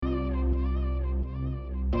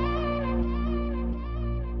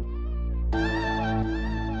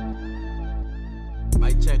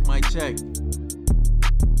my check. You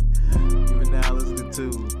are now listening to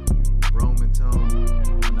Roman Tone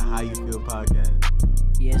on the How You Feel podcast.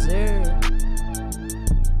 Yes, sir.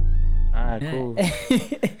 All right, cool.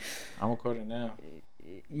 I'm recording now.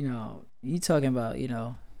 You know, you talking about,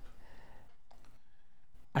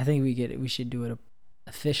 I think we should do it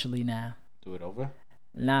officially now. Do it over?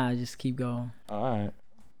 Nah, just keep going. All right.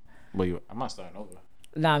 Well, I'm not starting over.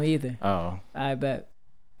 Nah, me either. Oh. I bet.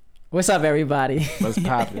 What's up, everybody? What's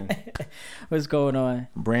poppin'? What's going on?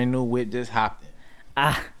 Brand new whip just hopped in.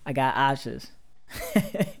 I got options.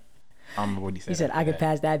 What he said. He said, I could that.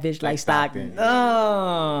 pass that bitch like Stockton. Stockton.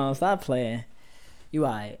 Oh, stop playing. You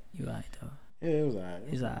alright. You alright, though. Yeah, it was all right.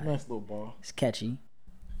 It's all right. Nice little ball. It's catchy.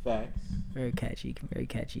 Facts. Very catchy. Very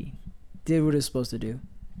catchy. Did what it's supposed to do.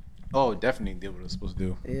 Oh, definitely did what it was supposed to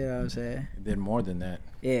do. You know what I'm saying? It did more than that.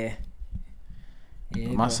 Yeah.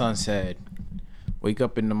 My son said, wake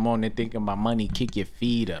up in the morning thinking about money, kick your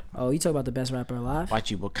feet up. Oh, you talk about the best rapper alive?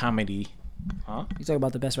 Watch you with comedy. Huh? You talk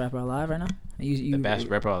about the best rapper alive right now? The best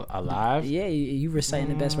rapper alive? Yeah, you reciting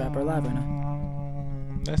the best rapper alive right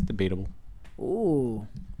now. That's debatable. Ooh.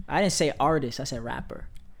 I didn't say artist. I said rapper.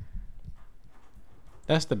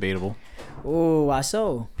 That's debatable. Ooh, why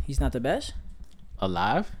so? He's not the best?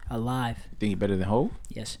 Alive? Alive. You think he better than Hov?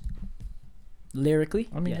 Yes. Lyrically?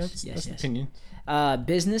 I mean, yes, that's yes. opinion.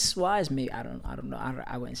 Business wise, maybe I don't know.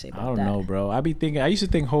 I wouldn't say about I don't that. know, bro. I used to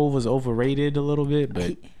think Hov was overrated a little bit,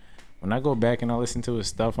 but when I go back and I listen to his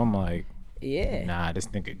stuff, I'm like, yeah. nah, this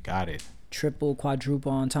nigga got it. Triple,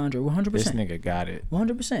 quadruple entendre, 100%. This nigga got it.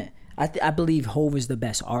 100%. I believe Hov is the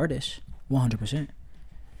best artist, 100%,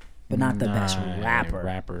 but not the best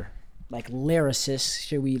rapper. Like lyricist,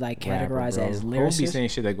 should we like categorize that as Hov be lyricist? saying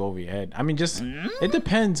shit that go over your head. I mean, just it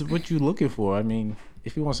depends what you looking for. I mean,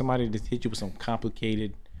 if you want somebody to hit you with some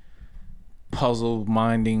complicated puzzle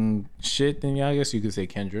minding shit, then yeah, I guess you could say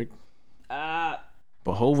Kendrick.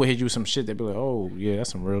 But Hov will hit you with some shit that be like, oh yeah,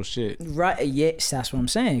 that's some real shit. Right? Yes, that's what I'm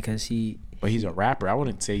saying. Cause But he's a rapper. I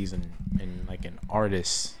wouldn't say he's in like an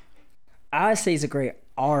artist. I'd say he's a great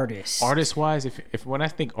artist. Artist wise, if when I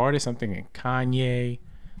think artist, I'm thinking Kanye.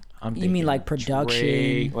 You mean like production?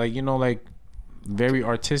 Drake, like like very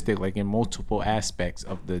artistic, like in multiple aspects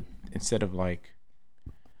of the instead of like.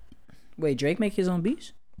 Wait, Drake make his own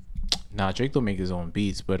beats? Nah, Drake don't make his own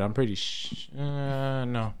beats, but I'm pretty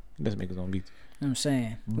no, he doesn't make his own beats. I'm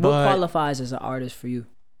saying, But, what qualifies as an artist for you?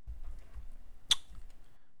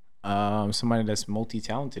 Somebody that's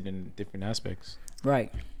multi-talented in different aspects.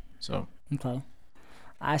 Right. So. Okay.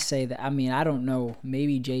 I say that. I mean, I don't know.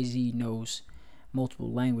 Maybe Jay-Z knows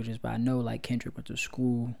multiple languages, but I know like Kendrick went to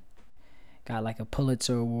school, got like a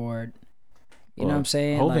Pulitzer Award. You know what I'm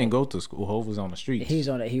saying? Hov like, didn't go to school. Hov was on the streets. He was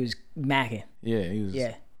on it. He was macking. Yeah, he was.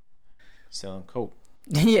 Yeah. Selling coke.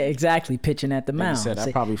 Yeah, exactly. Pitching at the mouth. He said,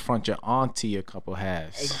 "I probably front your auntie a couple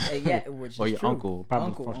halves." Yeah, which or is your true. uncle.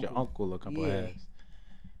 Probably front your uncle a couple halves.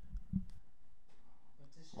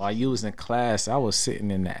 While you was in class, I was sitting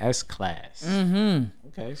in the S class. Mm-hmm.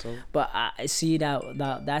 Okay, so. But I see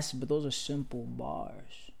that's but those are simple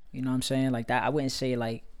bars. You know what I'm saying? Like that. I wouldn't say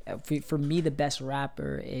like for me the best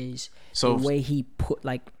rapper is the way he put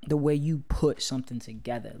the way you put something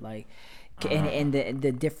together, like and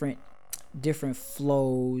the different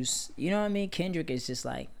flows. You know what I mean? Kendrick is just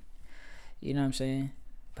like, you know what I'm saying?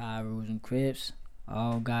 Pyrus and Crips.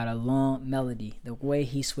 Oh, got a long melody. The way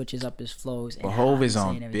he switches up his flows. But Hov is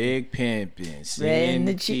on Big Pimpin', Sin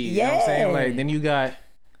the Cheat. You know what I'm saying? Like then you got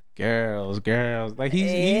girls. Like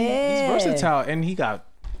he's versatile, and he got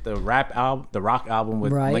the rock album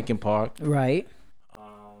with Linkin Park. Right.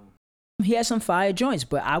 He has some fire joints,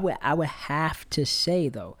 but I would have to say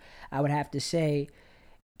though,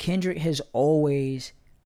 Kendrick has always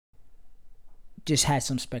just had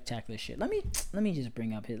some spectacular shit. Let me just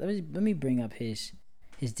bring up his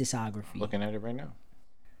discography. Looking at it right now.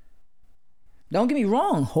 Don't get me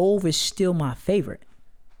wrong, Hov is still my favorite.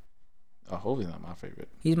 Oh, Hov is not my favorite.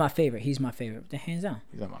 He's my favorite. Hands down.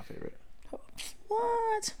 He's not my favorite.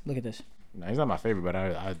 What? Look at this. No, he's not my favorite, but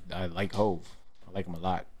I like Hov. I like him a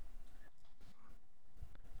lot.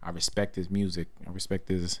 I respect his music. I respect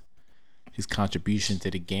his contribution to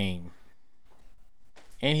the game.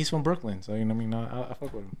 And he's from Brooklyn, so you know what I mean. I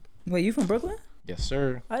fuck with him. Wait, you from Brooklyn? Yes,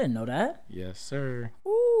 sir. I didn't know that. Yes, sir.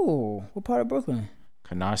 Ooh, what part of Brooklyn?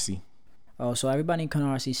 Canarsie. Oh, so everybody in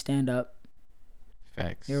Canarsie, stand up.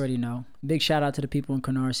 Facts. You already know. Big shout out to the people in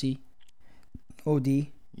Canarsie. OD.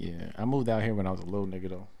 Yeah, I moved out here when I was a little nigga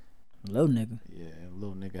though. Little nigga. Yeah,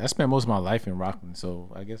 little nigga. I spent most of my life in Rockland,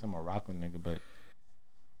 so I guess I'm a Rockland nigga. But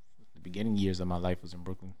the beginning years of my life was in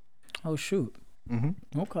Brooklyn. Oh shoot.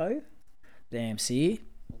 Mm-hmm. Okay. Damn. See.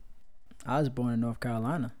 I was born in North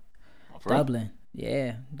Carolina, Real? Dublin.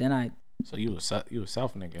 Yeah. Then I. So you a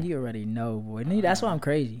South nigga. You already know, boy. That's why I'm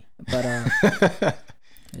crazy. But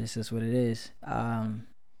it's just what it is.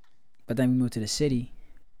 But then we moved to the city,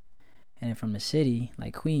 and then from the city,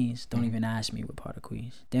 like Queens. Don't even ask me what part of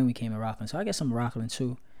Queens. Then we came to Rockland, so I guess I'm Rockland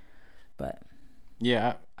too. But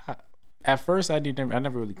yeah, I at first I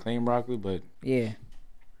never really claimed Rockland, but yeah,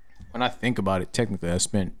 when I think about it, technically I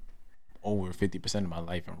spent over 50% of my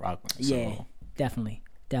life in Rockland. So. Yeah, definitely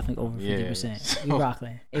over 50%. So, we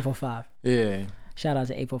Rockland, 845. Yeah. Shout out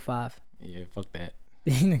to 845. Yeah, fuck that.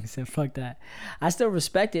 Nigga said, "Fuck that." I still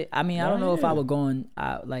respect it. I mean, I don't know if I would go on.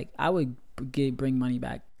 I would bring money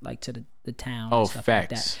back, like to the town. Oh, and stuff facts. Like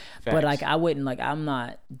that. Facts. But like, I wouldn't like. I'm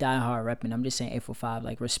not diehard repping. I'm just saying 845.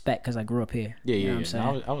 Like respect, because I grew up here. Yeah, you know yeah. What I'm saying?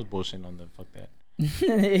 No, I was bullshitting on the fuck that.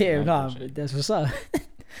 Yeah, nah, but that's what's up.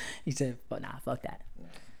 He said, "But nah, fuck that."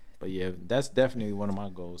 But yeah, that's definitely one of my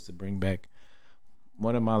goals to bring back.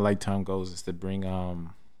 One of my lifetime goals is to bring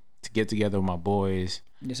to get together with my boys.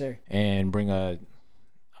 Yes, sir. And bring a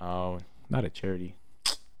not a charity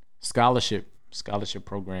scholarship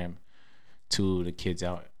program to the kids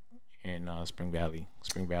out in Spring Valley,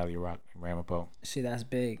 Rock, and Ramapo. See, that's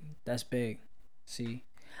big. See,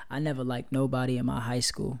 I never liked nobody in my high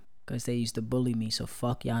school because they used to bully me. So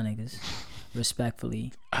fuck y'all niggas,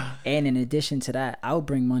 respectfully. And in addition to that, I would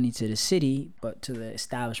bring money to the city, but to the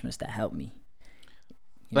establishments that help me.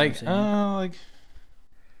 You know what I'm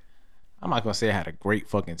I'm not gonna say I had a great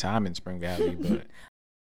fucking time in Spring Valley, but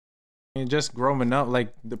just growing up,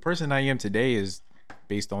 like the person I am today is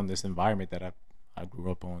based on this environment that I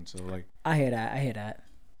grew up on. So like, I hear that.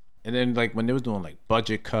 And then like when they was doing like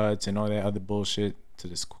budget cuts and all that other bullshit to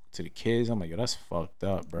the kids, I'm like, yo, that's fucked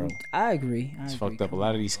up, bro. I agree. It's fucked up. A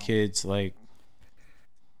lot of these kids, like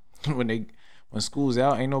when school's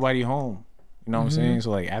out, ain't nobody home. You know what I'm saying?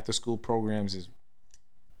 So like after school programs is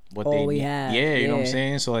what all they we need. have. Yeah, you know what I'm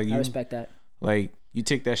saying? So like I respect that. Like you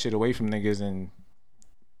take that shit away from niggas and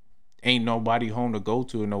ain't nobody home to go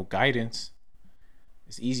to, no guidance.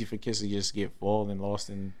 It's easy for kids to just get fallen and lost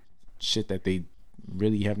in shit that they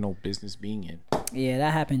really have no business being in. Yeah,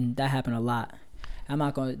 that happened a lot. I'm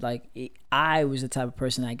not gonna I was the type of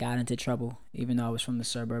person that got into trouble, even though I was from the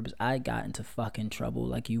suburbs. I got into fucking trouble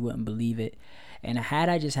like you wouldn't believe it. And had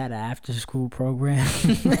I just had an after school program,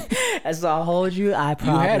 as I hold you, I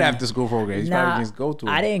probably had after school programs. You probably just go to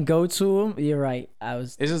them. I didn't go to them. You're right.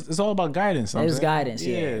 It's all about guidance. It was guidance.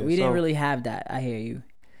 Yeah, we didn't really have that. I hear you.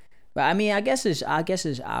 But I mean, I guess it's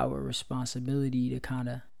our responsibility to kind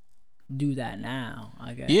of do that now.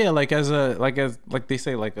 I guess. Yeah, like they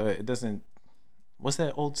say, it doesn't. What's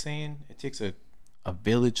that old saying? It takes a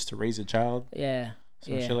village to raise a child. Yeah.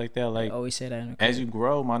 Some shit like that. Like I always say that. As you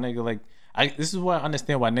grow, my nigga, like this is what I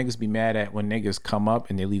understand why niggas be mad at when niggas come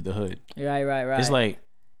up and they leave the hood. Right. It's like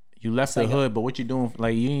you left the hood, but what you doing?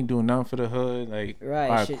 Like you ain't doing nothing for the hood. Like right,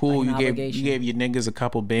 all right, shit, cool. like you gave your niggas a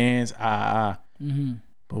couple bands. Mm-hmm.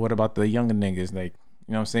 But what about the younger niggas? Like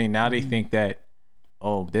you know what I'm saying? Now they think that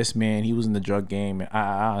this man, he was in the drug game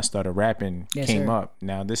and started rapping, came up.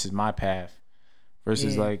 Now this is my path.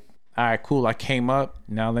 Versus like, all right, cool. I came up.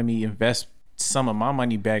 Now let me invest some of my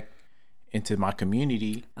money back into my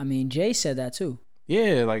community. I mean, Jay said that too.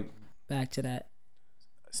 Yeah, like back to that.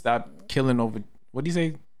 Stop killing over. What do you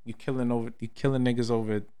say? You killing niggas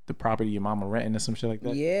over the property your mama renting or some shit like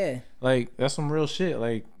that. Yeah. Like that's some real shit.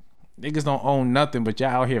 Like niggas don't own nothing, but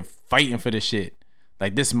y'all out here fighting for this shit.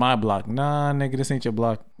 Like this is my block. Nah, nigga, this ain't your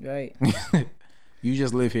block. Right. You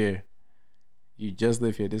just live here.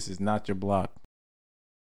 This is not your block.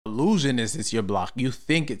 Illusion is it's your block. You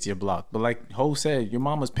think it's your block, but like Ho said, your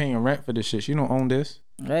mama's paying rent for this shit. She don't own this.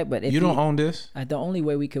 Right, but if you don't own this, the only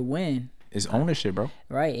way we could win is ownership, bro.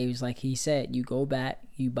 Right. It was like he said, you go back,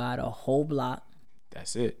 you buy the whole block.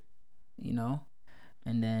 That's it. You know,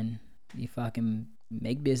 and then you fucking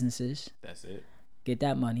make businesses. That's it. Get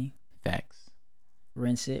that money. Facts.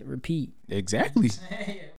 Rinse it, repeat. Exactly.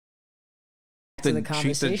 To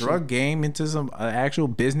treat the drug game into some actual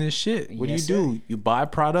business shit. What do you do? Sir. You buy a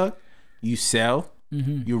product, you sell,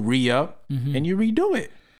 you re-up, and you redo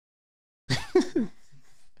it.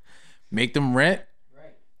 Make them rent,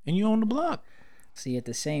 and you own the block. See, at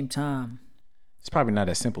the same time, it's probably not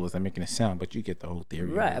as simple as I'm making it sound, but you get the whole theory.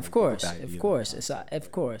 Right, of course. Of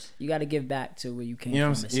course. You got to give back to where you came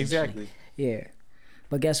from. Exactly. Yeah.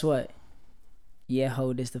 But guess what? Yeah,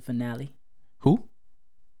 Ho, this the finale. Who?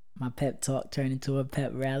 My pep talk turned into a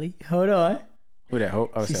pep rally. Hold on. Who that?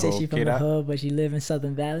 She said she from the hood, but she live in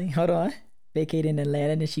Southern Valley. Hold on. Vacated in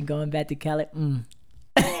Atlanta, and she going back to Cali.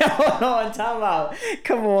 Hold on, time out.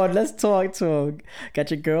 Come on, let's talk to him.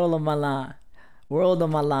 Got your girl on my line. World on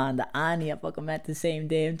my line. The Ani, I fuck them at the same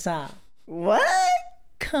damn time. What?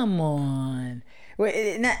 Come on.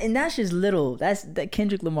 Wait, and that's just little. That's the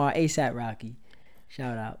Kendrick Lamar, ASAP Rocky.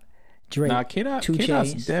 Shout out. Drake. Nah,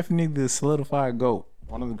 Kid's definitely the solidified GOAT.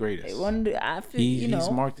 One of the greatest. I feel,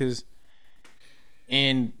 he's marked his,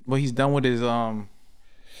 and what he's done with his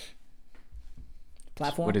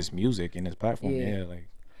platform, with his music and his platform. Yeah, like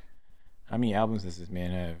how many albums does this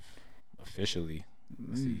man have officially?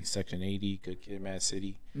 Let's see, Section 80, Good Kid, Mad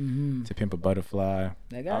City, To Pimp a Butterfly.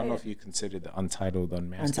 I don't know if you consider the Untitled,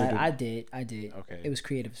 Unmastered. I did. Okay. It was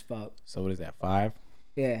creative as fuck. So what is that? 5?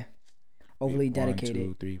 Yeah. Overly dedicated. 1,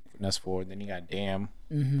 2, 3. That's 4. Then you got Damn.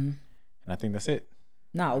 And I think that's it.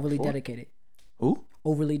 Nah, Overly Dedicated. Who?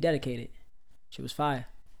 Overly Dedicated. She was fire.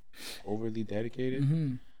 Overly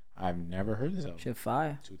Dedicated? I've never heard this album. She was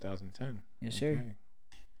fire. 2010. Yes, sir.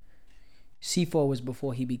 C4 was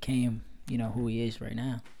before he became, who he is right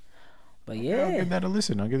now. But yeah. I'll give that a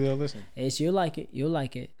listen. You'll like it.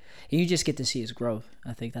 And you just get to see his growth.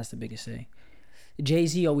 I think that's the biggest thing.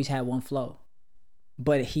 Jay-Z always had one flow,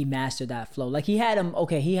 but he mastered that flow. Like he had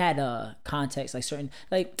context, like certain,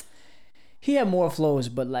 like he had more flows,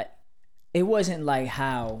 but like it wasn't like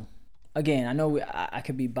how, again, I know I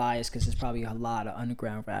could be biased because there's probably a lot of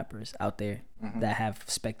underground rappers out there that have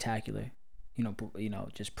spectacular,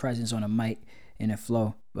 just presence on a mic and a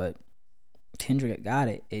flow, but Kendrick got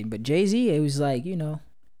it. But Jay-Z, it was like,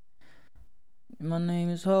 my name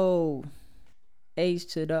is Ho, H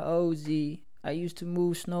to the OZ. I used to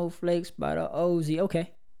move snowflakes by the OZ.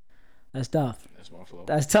 Okay. That's tough. That's one flow.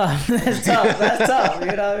 That's tough. That's tough. You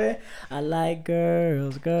know what I mean? I like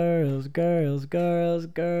girls.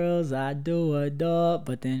 I do adore.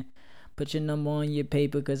 But then put your number on your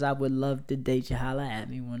paper because I would love to date you. Holla at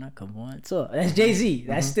me when I come on tour. That's Jay-Z.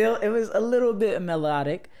 That's still, it was a little bit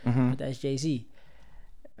melodic, but that's Jay-Z.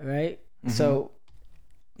 Right? So,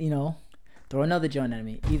 throw another joint at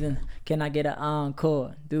me. Even, can I get an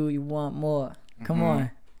encore? Do you want more? Come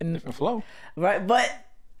on. Different flow. Right? But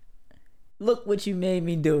look what you made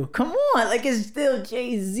me do. Come on. Like, it's still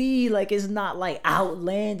Jay-Z. Like, it's not like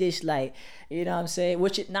outlandish. Like, you know what I'm saying?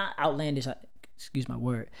 Which is not outlandish. Excuse my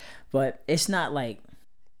word. But it's not like,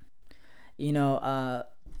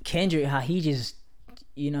 Kendrick, how he just,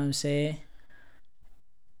 you know what I'm saying?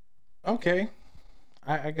 Okay.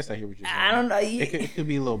 I guess I hear what you're saying. I don't know. It could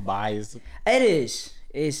be a little biased. It is.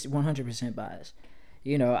 It's 100% biased.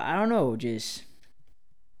 I don't know. Just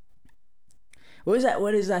what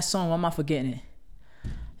is that song? Why am I forgetting it?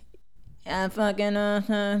 I'm fucking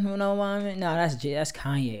who know what I mean? No, that's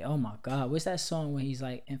Kanye. Oh my God, what's that song when he's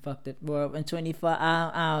like, and fuck the world in 24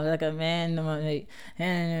 hours like a man,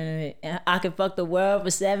 I can fuck the world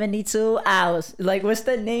for 72 hours. Like, what's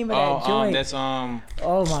the name of that joint? That's Oh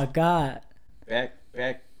my God.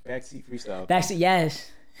 Backseat freestyle. Backseat,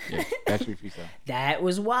 yes. Yeah, backseat freestyle. That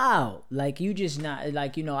was wild. Like, you just not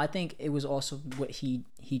like, I think it was also what he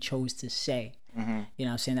chose to say. You know what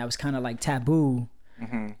I'm saying? That was kind of like taboo.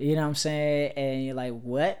 You know what I'm saying? And you're like,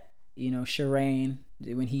 what? Shireen,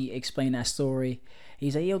 when he explained that story,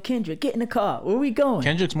 he's like, yo, Kendrick, get in the car. Where we going?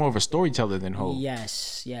 Kendrick's more of a storyteller than Hov.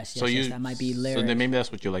 Yes. So that might be lyric. So then maybe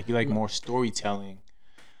that's what you like. You like more storytelling.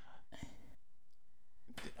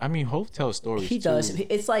 I mean, Hov tells stories. He does.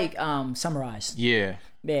 It's like summarized. Yeah.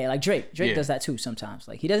 Yeah, like Drake. Drake does that too sometimes.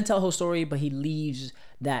 Like, he doesn't tell the whole story, but he leaves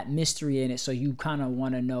that mystery in it, so you kind of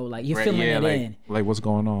want to know, like, you're filling it in. Like, what's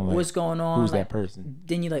going on? Like, what's going on? Who's like, that person?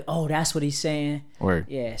 Then you're like, oh, that's what he's saying. Word.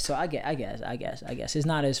 Yeah. So I guess it's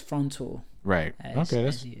not as frontal. Right. Okay,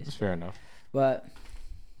 that's fair enough. But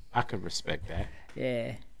I could respect that.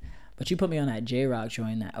 Yeah. But you put me on that J-Rock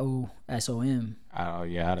joint, that SOM. Oh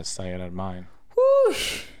yeah, out of sight, out of mind. Whoo!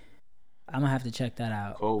 I'm gonna have to check that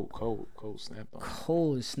out. Cole snapped on.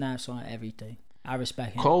 Cole snaps on everything. I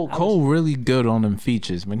respect him. Cole really good on them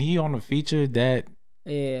features. When he on a feature, that's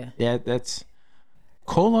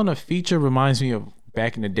Cole on a feature reminds me of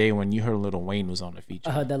back in the day when you heard Lil Wayne was on a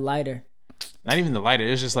feature. The lighter. Not even the lighter.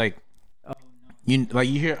 It's just like you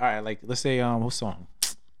hear. All right, like let's say what song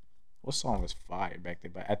was fire back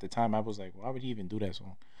then? But at the time, I was like, why would he even do that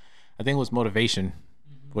song? I think it was Motivation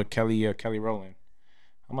with Kelly Rowland.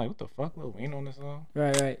 I'm like, what the fuck, Lil Wayne on this song?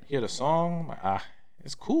 Right. Hear the song, I'm like,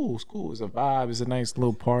 it's cool. It's a vibe. It's a nice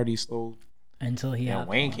little party, slow. Until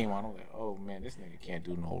Wayne came on, I was like, oh man, this nigga can't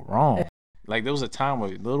do no wrong. Like, there was a time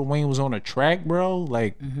where Lil Wayne was on a track, bro.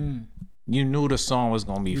 Like, you knew the song was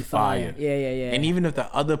gonna be fire. Yeah. And even if the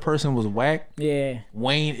other person was whack,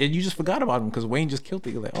 Wayne, you just forgot about him because Wayne just killed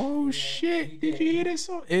it. You're like, oh shit, did you hear this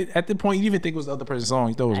song? At the point, you didn't even think it was the other person's song.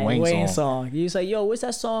 You thought it was Wayne's song. You was like, yo, what's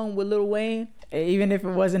that song with Lil Wayne? Even if it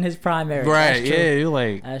wasn't his primary. Right? Yeah, you're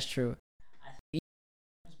like, that's true.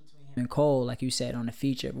 and Cole, like you said on the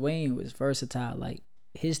feature, Wayne was versatile. Like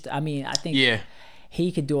I think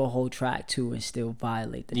he could do a whole track too and still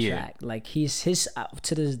violate the track. Like his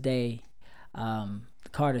to this day,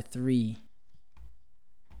 Carter 3,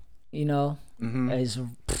 you know, is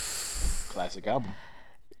classic album.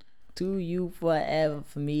 To you forever,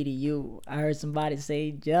 for me to you. I heard somebody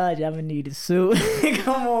say, "Judge, I'm gonna need a suit."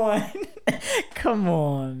 Come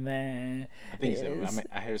on, man. I think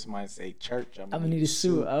I heard somebody say, "Church, I'm gonna need a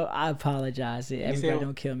suit." Oh, I apologize. Everybody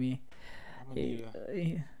don't kill me. I'm gonna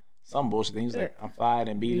need some bullshit thing. He was like, I'm fired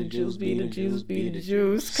and be the juice.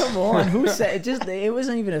 Come on, who said it? It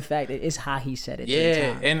wasn't even a fact. It's how he said it.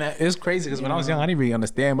 Yeah, and it's crazy because when I was young, I didn't really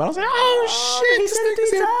understand. But I was like, oh shit, this nigga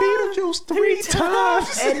said Beetlejuice 3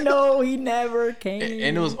 times. And no, he never came.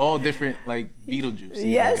 And it was all different, like Beetlejuice.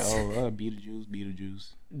 Yes. Like,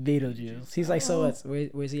 Beetlejuice. He's like, so what's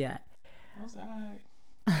where's he at? I was like,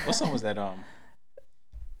 what song was that?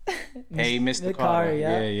 Hey, Mr. Carter.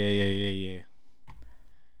 Yeah.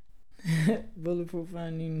 Bulletproof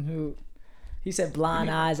finding who he said blind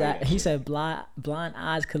eyes blind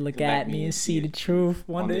eyes could look at me and see the truth.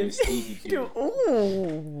 Wonder if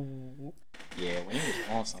ooh. Yeah, when he was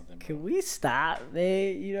on something. Can we stop,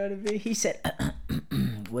 man? You know what I mean? He said,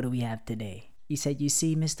 what do we have today? He said, you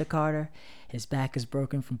see, Mr. Carter, his back is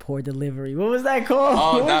broken from poor delivery. What was that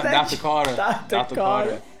called? Oh, Dr. Carter. Dr.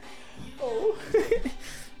 Carter.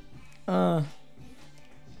 Oh.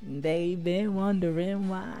 They've been wondering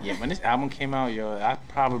why. Yeah, when this album came out, yo, I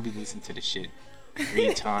probably listened to the shit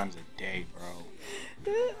 3 times a day, bro.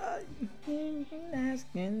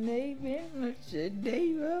 Asking they been much a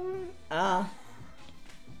day, bro.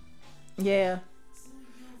 Yeah.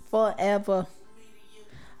 Forever.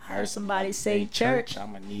 I heard somebody say church.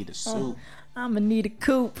 I'ma need a suit. I'ma need a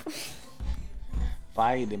coupe.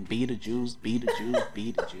 Fight and be the juice.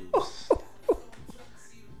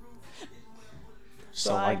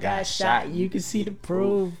 So I got shot. You can see the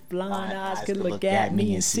proof. Blind eyes could look at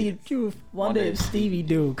me and see the truth. Wonder if Stevie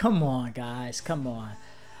do. Come on, guys. Come on.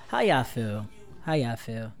 How y'all feel?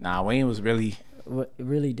 Nah, Wayne was really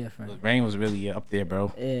different. Wayne was really up there,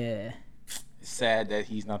 bro. Yeah. It's sad that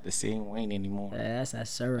he's not the same Wayne anymore. Yeah, that's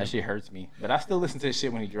sir. That shit hurts me. But I still listen to this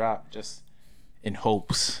shit when he dropped, just in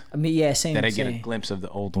hopes. I mean, yeah, same. That I get a glimpse of the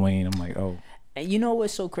old Wayne. I'm like, oh. And you know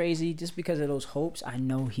what's so crazy? Just because of those hopes, I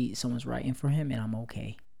know someone's writing for him, and I'm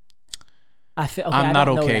okay. I'm not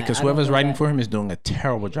okay because whoever's writing for him is doing a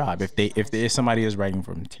terrible job. If somebody is writing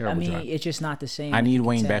for him, terrible job. It's just not the same. I need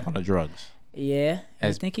Wayne back on the drugs. Yeah,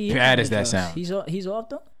 as bad as that sounds. He's off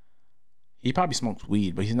though. He probably smokes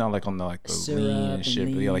weed, but he's not like on the lean and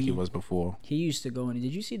shit, but like he was before. He used to go in.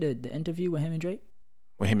 Did you see the interview with him and Drake?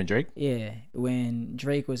 With him and Drake? Yeah, when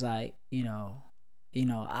Drake was like,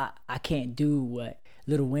 I can't do what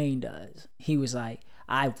Lil Wayne does. He was like,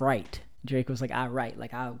 I write. Drake was like, I write.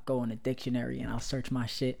 Like, I'll go in a dictionary and I'll search my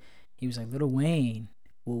shit. He was like, Lil Wayne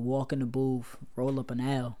will walk in the booth, roll up an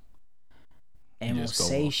L, and will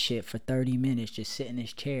say shit for 30 minutes, just sit in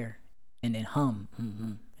his chair, and then hum.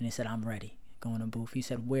 And he said, I'm ready. Go in the booth. He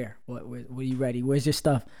said, where? What are you ready? Where's your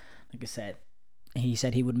stuff? Like I said. And he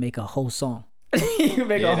said he would make a whole song. He would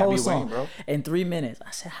make a whole song Wayne, in 3 minutes.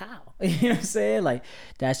 I said, how? You know what I'm saying? Like,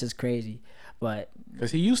 that's just crazy. But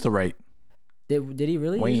because he used to write. Did he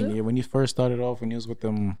really? Wayne, yeah, when he first started off, when he was with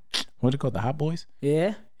them, what do you call it, the Hot Boys?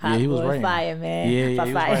 Yeah. He was writing. Fireman. Yeah, he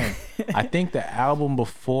was writing. I think the album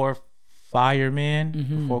before Fireman,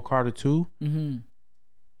 before Carter 2,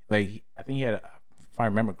 like, I think he had, if I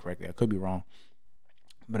remember correctly, I could be wrong,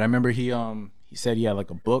 but I remember he said he had like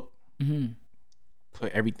a book,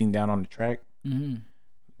 put everything down on the track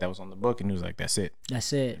that was on the book, and he was like, that's it.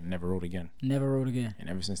 And never wrote again. And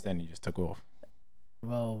ever since then, he just took off.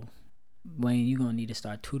 Well, Wayne, you're gonna need to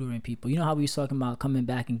start tutoring people. You know how we was talking about coming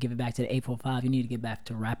back and giving back to the 845? You need to get back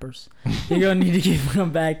to rappers. You're gonna need to give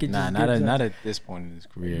them back and not at this point in his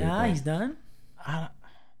career. Nah, he's done.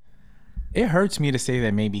 It hurts me to say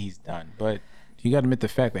that maybe he's done, but you got to admit the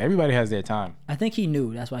fact that everybody has their time. I think he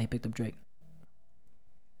knew. That's why he picked up Drake.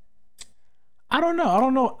 I don't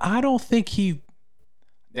know. I don't think he.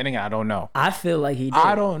 Then again, I don't know. I feel like he did.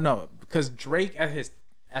 I don't know because Drake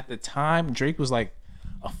at the time, Drake was like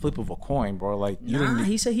a flip of a coin, bro. Like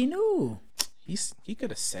he said he knew. He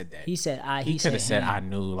could have said that. He said He could have said I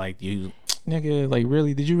knew. Like you, nigga. Like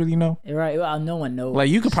really? Did you really know? Right. Well, no one knows. Like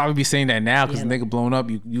you could probably be saying that now because nigga blown up.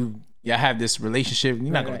 Y'all have this relationship.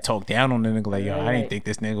 You're not gonna talk down on the nigga like, yo, I didn't think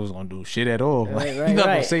this nigga was gonna do shit at all. Like, you're not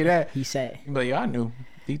gonna say that. He said. You're like, yo, I knew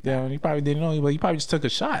deep down. He probably didn't know. But he probably just took a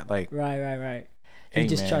shot. Like, right. He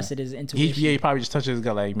just trusted his intuition. He probably just touched his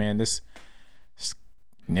gut. Like, man, this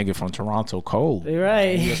nigga from Toronto cold.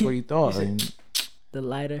 Right. That's what he thought. The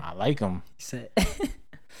lighter. I like them. He said.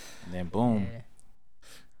 And then boom. Yeah.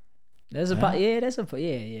 There's a there's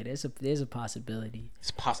a possibility.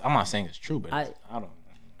 It's I'm not saying it's true, but I don't.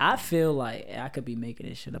 I feel like I could be making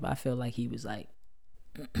this shit up. I feel like he was like,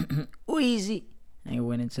 Weezy, and he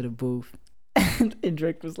went into the booth, and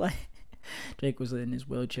Drake was in his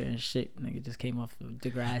wheelchair and shit. Nigga just came off the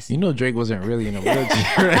grass. You know, Drake wasn't really in a wheelchair.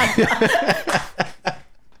 Right?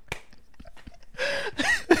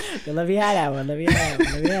 Let me have that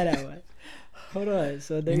one. Hold on.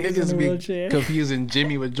 So niggas in the wheelchair. Confusing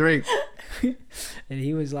Jimmy with Drake. And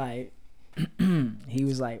he was like, you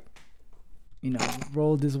know,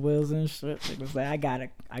 rolled his wheels and shit. It was like, I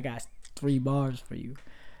got 3 bars for you.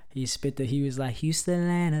 He was like, Houston,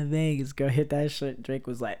 Atlanta, Vegas, girl, hit that shit. Drake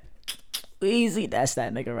was like, easy. That's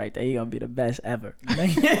that nigga right there. He gonna be the best ever.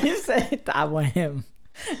 He said, I want him.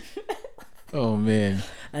 Oh man.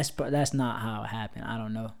 That's not how it happened. I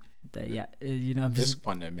don't know. Yeah, you know, I'm just it's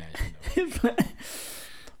fun to imagine though.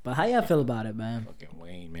 But how y'all feel about it, man? Fucking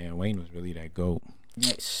Wayne, man. Wayne was really that GOAT.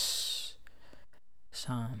 Yes.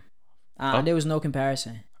 There was no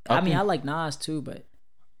comparison. I mean, I like Nas too, but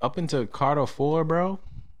up into Carter 4, bro.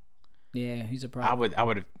 Yeah, he's a problem. I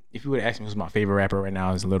would if you would ask me who's my favorite rapper right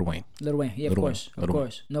now, is Lil Wayne. Lil Wayne, yeah, of course. No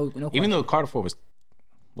question. Even though Carter 4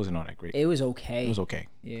 wasn't all that great. It was okay. It was okay.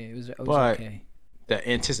 Yeah, it was but okay. The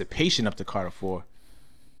anticipation up to Carter 4.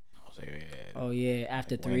 Yeah, oh yeah,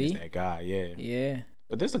 after 3, is that guy, yeah.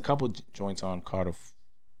 But there's a couple joints on Carter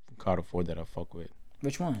 4 that I fuck with.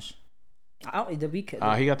 Which ones? He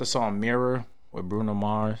got the song Mirror with Bruno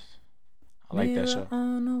Mars. I like that shit.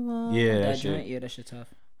 Yeah, that shit. Joint, yeah, that shit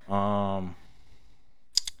tough.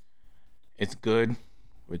 It's Good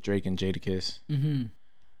with Drake and Jadakiss.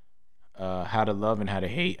 How to Love and How to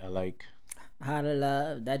Hate. I like. How to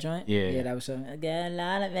Love, that joint? Yeah, that was something. I got a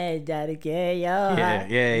lot of men to get yo. Yeah.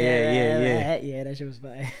 Yeah, that shit was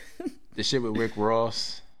fire. The shit with Rick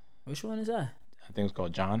Ross. Which one is that? I think it's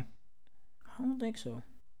called John. I don't think so.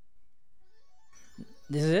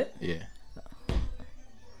 This is it? Yeah.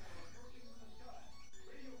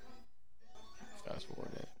 Fast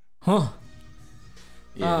forward that. Huh.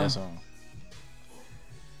 Yeah, that song.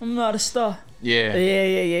 I'm not a star. Yeah.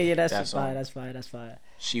 Yeah. That's fire.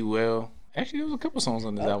 She Will. Actually, there was a couple songs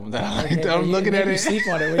on this album that I liked. I'm looking at it. You sleep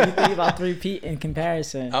on it when you think about 3P in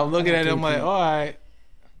comparison. I'm looking at it. I'm like, all right.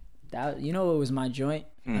 You know what was my joint?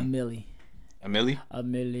 A Millie. A Millie? A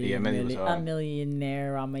Millie. Yeah, Millie was hard. A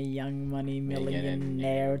millionaire. I'm a young money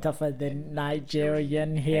millionaire. Tougher than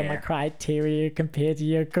Nigerian. Here my criteria compared to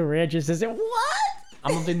your career. Just as what?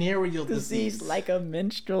 I'm a venereal disease like a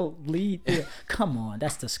menstrual bleed. Come on,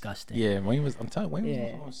 that's disgusting. Yeah, Wayne was. I'm telling you,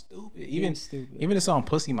 Wayne was stupid. Even the song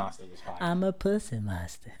 "Pussy Monster" was fire. I'm a pussy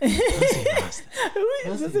monster. Pussy monster. Who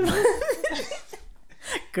is pussy monster?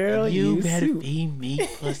 Girl, you better feed me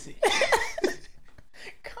pussy.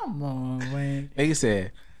 Come on, Wayne. Nigga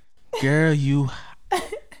said, "Girl, you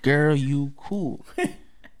cool."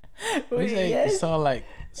 What you say? It sound like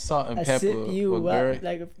Salt and Pepper. Sip you up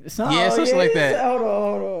like a song. Yeah, something like that. Hold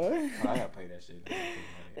on. I gotta play that shit.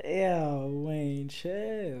 Yeah, Wayne,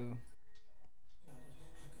 chill.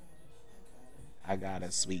 I got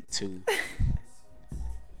a sweet tooth.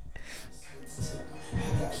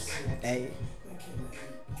 Hey.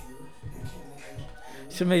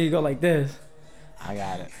 Should make you go like this. I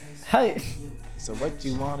got it. Hey. So what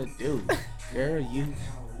you wanna do? Girl, you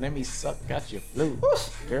let me suck out your flu.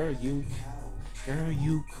 Girl, you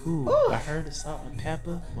cool. Ooh. I heard of Salt and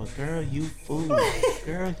Pepper. Well, girl, you fool.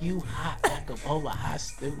 Girl, you hot like a bowl of hot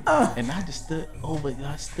stew. And I just stood over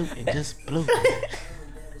your stoop and just blew.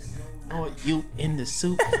 Or you in the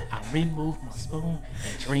soup. I remove my spoon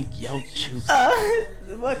and drink your juice.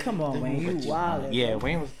 Well, come on, Wayne. You wildin'. Yeah,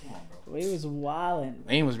 Wayne was. Come on, bro. Wayne was wildin'.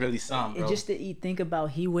 Wayne was really something, bro. Just to think about,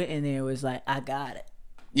 he went in there and was like, I got it.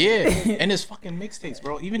 Yeah, and his fucking mixtapes,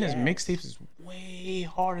 bro. Even his mixtapes is way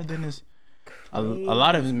harder than his. A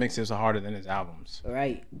lot of his mixtapes are harder than his albums.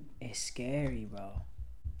 Right. It's scary, bro.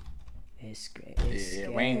 It's scary. Yeah,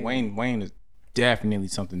 Wayne is definitely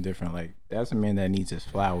something different. Like, that's a man that needs his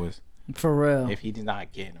flowers. For real. If he's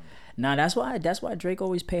not getting them. Nah, that's why Drake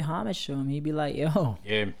always pay homage to him. He'd be like, yo.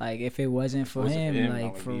 Yeah. Like, if it wasn't for him,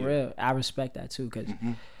 like, for real. I respect that, too, because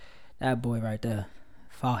that boy right there,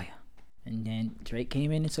 fire. And then Drake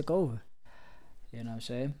came in and took over. You know what I'm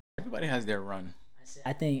saying? Everybody has their run.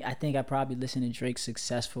 I think I probably listened to Drake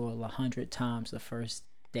Successful 100 times the first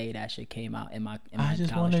day that shit came out in my I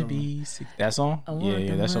just college wanna room. be that song.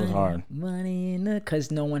 Yeah, that song's hard. Money in the, cause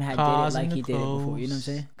no one had Cars did it like and he the did it before. You know what I'm clothes,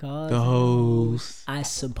 saying? Cars The and hoes. I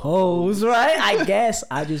suppose, right? I guess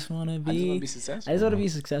I just wanna be. successful. I just want to be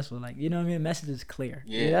successful. Like, you know what I mean? The message is clear.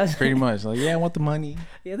 Yeah, You know? pretty much. Like, yeah, I want the money.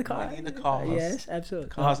 Yeah, the car. Money in the cars. Yes, absolutely.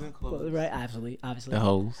 Cars and clothes. Right, absolutely, obviously. The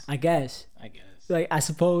hoes. I guess. I guess. Like, I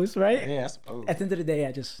suppose, right? Yeah, I suppose. At the end of the day,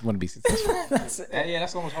 I just. Want to be successful. That's it. Yeah, that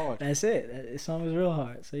song was hard. That's it. That song was real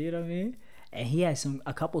hard. So, you know what I mean? And he had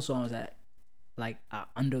a couple songs that, like, are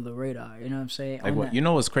under the radar. You know what I'm saying? Like what? You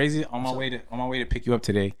know what's crazy? On my way to pick you up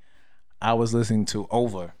today, I was listening to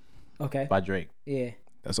Over Okay. by Drake. Yeah.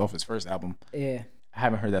 That's off his first album. Yeah. I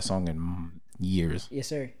haven't heard that song in years. Yes,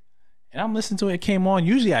 sir. And I'm listening to it. It came on.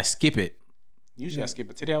 Usually I skip it.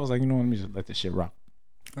 Today I was like, you know what? Let me just let this shit rock.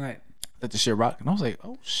 Right. Let the shit rock. And I was like,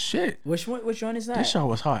 oh shit. Which one is that? This show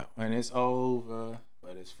was hot. When it's over,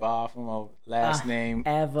 but it's far from over. Last name.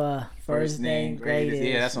 Ever. First name greatest.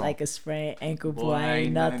 Yeah, that's on. Like a sprained ankle, boy, Boy,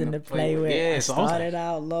 ain't nothing to play with. Yeah, I so I was started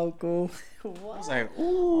out local. I was like, On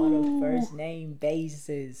ooh. a first name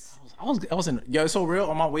basis. I was in. Yo, it's so real.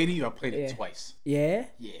 On my way to you, I played it twice. Yeah?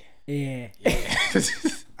 Yeah. Yeah.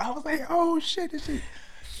 I was like, oh shit, this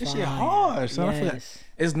shit Fire. hard. So I feel like Yes.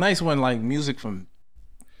 it's nice when like music from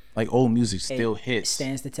like old music still hits.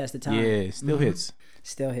 Stands the test of time. Yeah, it still hits.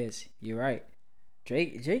 Still hits. You're right.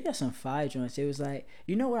 Drake got some fire joints. It was like,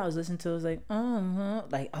 you know what I was listening to? It was like,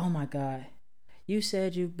 like, oh my God. You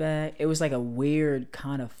said you back. It was like a weird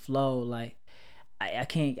kind of flow. Like, I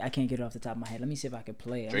can't get it off the top of my head. Let me see if I can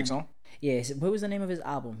play it. Drake song? Yeah. What was the name of his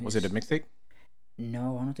album? Was it a mixtape?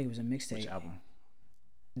 No, I don't think it was a Which mixtape. album?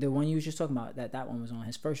 The one you was just talking about, that one was on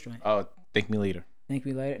his first joint. Oh, Thank Me Later. Thank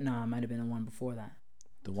Me Later? No, it might have been the one before that.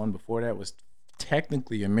 The one before that was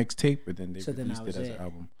technically a mixtape, but then they So then released that it was as an it.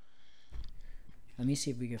 album. Let me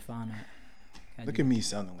see if we can find that. Look at me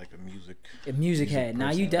sounding like a music Head. Now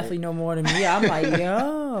you person, definitely know more than me. I'm like,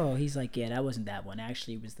 yo. He's like, yeah, that wasn't that one.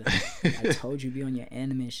 Actually, it was the. I told you be on your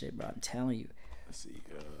anime shit, bro. I'm telling you. Let's see.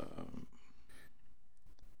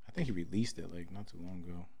 I think he released it like not too long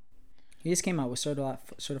ago. He just came out with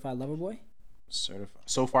Certified Lover Boy. Certified.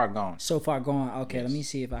 So Far Gone. So Far Gone. Okay, Yes. let me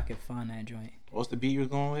see if I can find that joint. What's the beat you was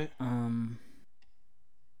going with?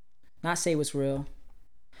 Not Say What's Real.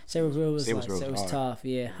 Say What's Real was Say What's Real it was hard. tough.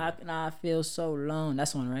 Yeah. How can I feel so alone?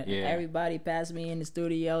 That's one, right? Yeah. Everybody pass me in the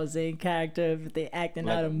studios in character if they acting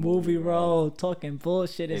Like out a a movie movie role, talking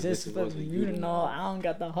bullshit. Is If this this for wasn't you to know? I don't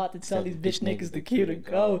got the heart to tell these bitch niggas the cue to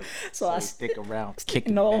go. So I stick around,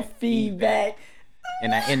 kicking no feedback.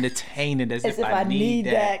 and I entertain it as if I need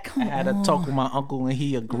that. Come I had a on. talk with my uncle and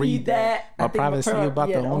he agreed that. My I think privacy about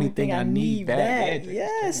yeah, the only thing I need back.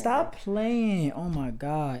 Yeah, stop playing. Oh my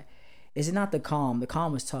God. Is it not The Calm? The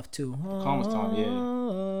Calm was tough too. Calm was tough,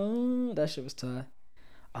 yeah. That shit was tough.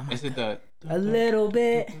 Oh my Is it the? A little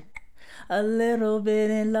bit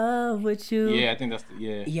in love with you. Yeah, I think that's the.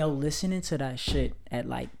 Yeah. Yo, listening to that shit at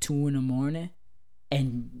like 2 a.m.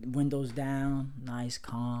 and windows down, nice,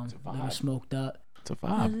 calm, a little vibe. smoked up. It's a A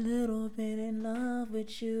vibe. little bit in love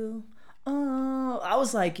with you. Oh, I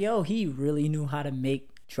was like, yo, he really knew how to make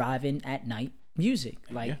driving at night music.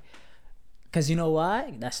 Like, Yeah. cause you know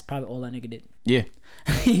why? That's probably all that nigga did. Yeah,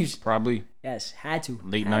 He was- probably yes, had to.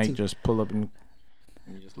 late had night. to. Just pull up and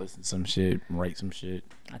just listen to some shit, write some shit.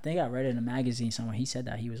 I think I read it in a magazine somewhere. He said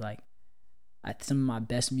that he was like, some of my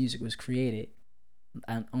best music was created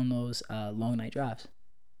on those long night drives.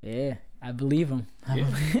 Yeah, I believe him. Yeah.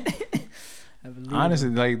 I believe Honestly,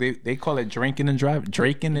 him. like they call it drinking and driving.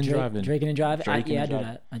 Draking and driving. Draking and driving. Draking I and do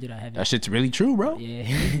driving. that. I do that heavy. That shit's really true, bro.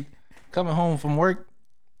 Yeah. Coming home from work,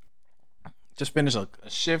 just finished a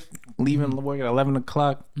shift, leaving work at 11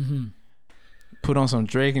 o'clock. Mm-hmm. Put on some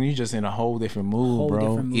Drake, and you just in a whole different mood, Whole bro.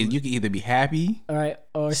 different mood. You can either be happy, All right.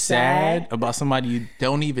 Or sad sad. about somebody you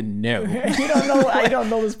don't even know. You don't know. I don't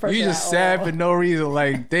know this person. You just at sad all. for no reason.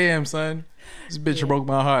 Like, damn, son, this bitch broke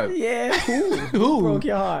my heart. Yeah. Who? Who broke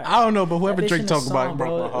your heart? I don't know, but whoever That bitch Drake in the talk about song, broke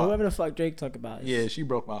bro. my heart. Whoever the fuck Drake talk about. Yeah, she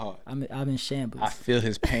broke my heart. I'm in shambles. I feel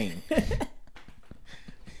his pain.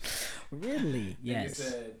 Really? Yes.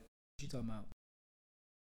 What you talking about?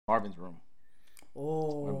 Marvin's Room.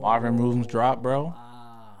 Oh. When Marvin Rooms drop, bro.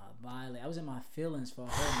 Violet. I was in my feelings for a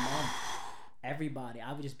whole month. Everybody,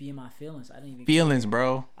 I would just be in my feelings. I didn't even. Feelings,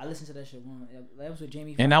 bro. I listened to that shit one. That was with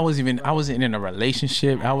Jamie. And Foxx. I wasn't in a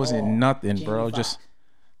relationship. I wasn't in nothing, Jamie bro. Foxx. Just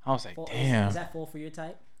I was like, Fall- damn. Is that fall for your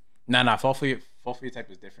type? Nah, Fall for Your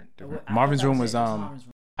Type is different. I Marvin's thought that Room was it Marvin's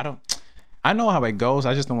Room. I don't. I know how it goes.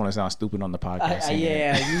 I just don't want to sound stupid on the podcast.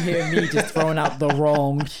 Yeah, you hear me just throwing out the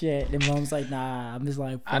wrong shit. And mom's like, nah. I'm just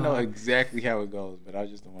like, fuck. I know exactly how it goes, but I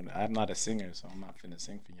just don't want to. I'm not a singer, so I'm not finna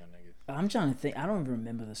sing for y'all niggas. I'm trying to think. I don't even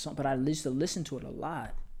remember the song, but I used to listen to it a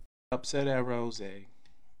lot. Upset at Rose.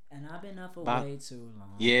 And I've been up for way too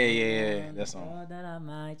long. Yeah. That song. That I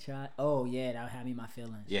might try. Oh, yeah. That would have me my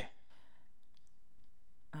feelings. Yeah.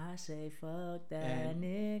 I say fuck that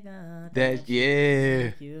nigga. That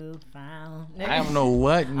yeah. You found. Nigga. I don't know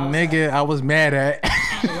what nigga I was mad at.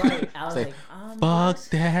 Right. I was like, fuck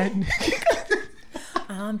that nigga.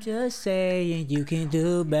 I'm just saying you can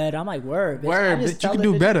do better. I'm like, word, bitch, you can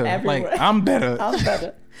do better. Everywhere. Like, I'm better. I'm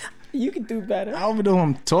better. You can do better. I don't even know who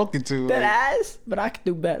I'm talking to. That ass, but I can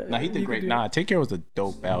do better. Nah, he did great. Nah, Take Care was a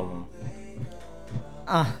dope album.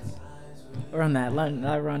 Run that.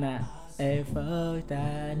 Run that. Hey, fuck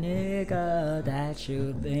that nigga that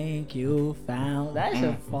you think you found. That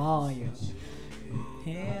shit fire.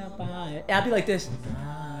 I'll be like this.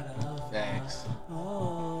 Thanks.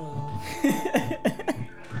 Oh.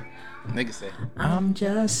 Nigga say, I'm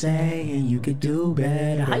just saying you could do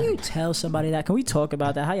better. How you tell somebody that? Can we talk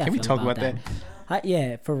about that? How y'all Can we feel talk about that?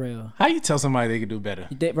 Yeah, for real. How you tell somebody they could do better?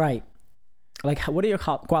 Right. Like, what are your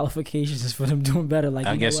qualifications for them doing better? Like,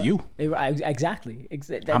 I guess you. Exactly.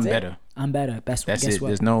 I'm better. I'm better. That's it. What?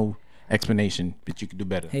 There's no explanation, but you can do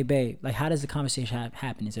better. Hey, babe. Like, how does the conversation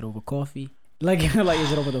happen? Is it over coffee? Like, is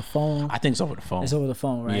it over the phone? I think it's over the phone. It's over the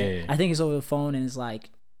phone, right? Yeah. I think it's over the phone, and it's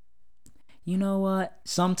like, you know what?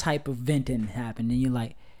 Some type of venting happened, and you're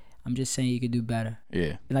like, I'm just saying you could do better.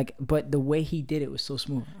 Yeah. Like, but the way he did it was so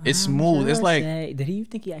smooth. It's smooth. It's like, did he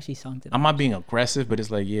think he actually sung it? I'm not being aggressive, but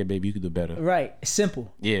it's like, yeah, baby, you could do better. Right.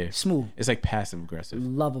 Simple. Yeah. Smooth. It's like passive aggressive.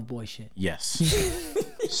 Lover boy shit. Yes.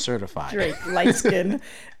 Certified. Straight light skin.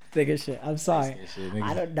 Thick as shit. I'm sorry. Shit,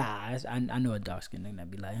 I don't. Nah. I know a dark skinned nigga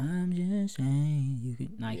that be like, I'm just saying you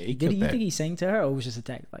could. Like, Yeah, you think he sang to her, or it was just a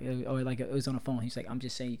text, or like it was on the phone? He's like, I'm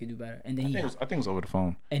just saying you could do better, and then I think it was over the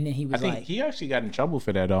phone. And then he was like, he actually got in trouble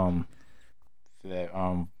for that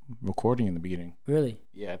recording in the beginning. Really?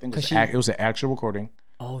 Yeah, I think it was an actual recording.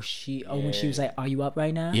 Oh, when she was like, "Are you up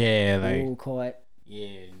right now?" Yeah, like. Oh, caught. Yeah,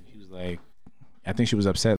 and he was like, I think she was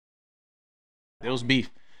upset. There was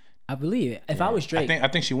beef. I believe it. If I was Drake, I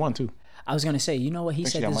think she won too. I was gonna say, you know what he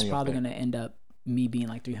said? This is probably gonna end up me being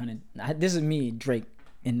like 300. This is me, Drake,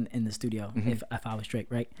 in the studio. Mm-hmm. If I was Drake,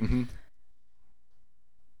 right? Mm-hmm.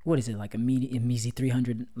 What is it, like a measly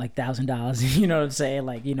 $300 like $1,000? You know what I'm saying?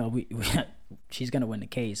 Like, you know, we she's gonna win the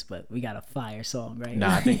case, but we got a fire song, right?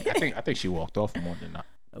 Nah, I think she walked off more than that.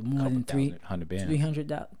 More than 300 bands.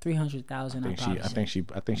 300,000. I think she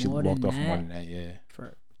walked off more than that. Yeah.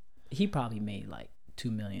 He probably made like $2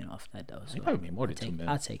 million off that though. So he probably made more than $2 million.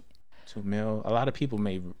 I'll take $2 million. A lot of people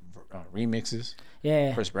made remixes.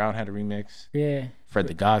 Yeah. Chris Brown had a remix. Yeah. Fred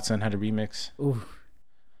the Godson had a remix. Ooh.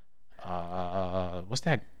 What's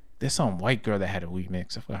that? There's some white girl that had a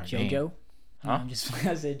remix. I forgot her name. JoJo. Huh? I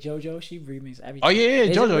said JoJo. She remixed everything. Oh yeah,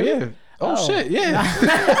 JoJo. Yeah. Oh shit, yeah.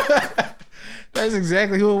 That's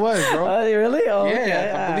exactly who it was, bro. Really? Oh, yeah,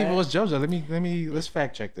 okay. I believe it was JoJo. Let's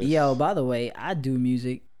fact check this. Yo, by the way, I do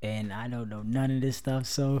music and I don't know none of this stuff,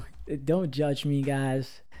 so don't judge me,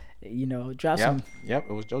 guys. You know, drop some. Yep,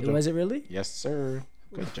 it was JoJo. Was it really? Yes, sir.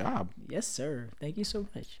 Good job. Yes, sir. Thank you so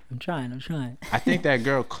much. I'm trying. I think that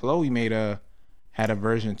girl Chloe had a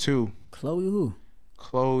version too. Chloe who?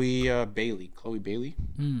 Chloe Bailey. Chloe Bailey.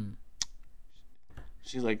 Hmm.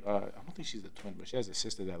 She's like, I don't think she's a twin, but she has a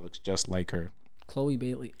sister that looks just like her. Chloe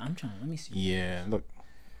Bailey. I'm trying. Let me see. Yeah, look.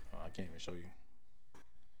 Oh, I can't even show you.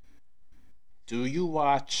 Do you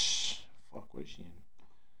watch? Fuck, what is she in?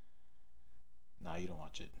 Nah, you don't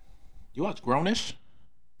watch it. You watch Grownish?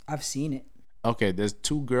 I've seen it. Okay, there's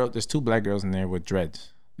two black girls in there with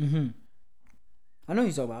dreads. Mm-hmm. I know who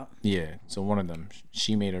you're talking about. Yeah, so one of them,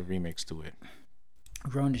 she made a remix to it.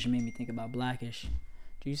 Grownish made me think about Blackish.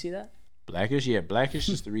 Do you see that? Blackish? Yeah, Blackish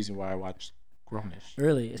is the reason why I watched Grownish.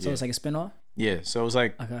 Really? So it's like a spinoff? Yeah, so it's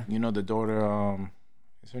like, okay. You know, the daughter,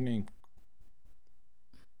 is her name?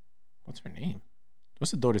 What's her name?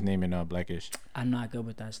 What's the daughter's name in Blackish? I'm not good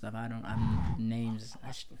with that stuff. I'm names. I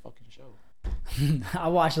watched the fucking show. I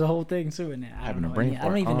watched the whole thing too, and I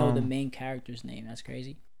don't even know the main character's name. That's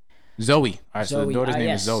crazy. Zoe. All right, so the daughter's name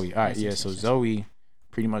is Zoe. All right, yes, so Zoe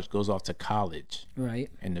pretty much goes off to college. Right.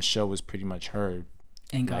 And the show is pretty much her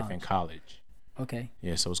life in college. Okay.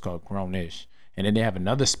 Yeah, so it's called Grownish. And then they have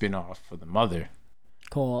another spinoff for the mother.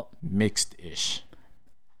 Called Mixed-ish.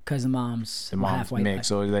 Because the mom's halfway mixed,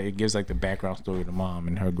 so it gives like the background story of the mom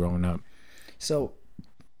and her growing up. So,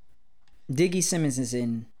 Diggy Simmons is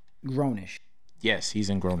in Grownish. Yes, he's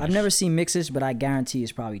in Grownish. I've never seen Mixes, but I guarantee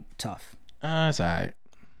it's probably tough. It's alright.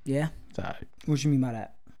 Yeah. It's alright. What you mean by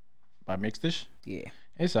that? By mixed dish? Yeah.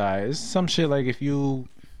 It's alright. It's some shit like if you.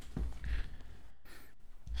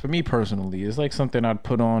 For me personally, it's like something I'd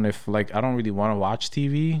put on if like I don't really want to watch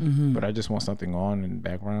TV, but I just want something on in the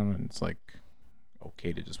background, and it's like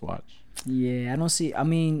okay to just watch. Yeah, I don't see. I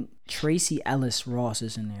mean, Tracy Ellis Ross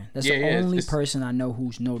is in there. That's the only person I know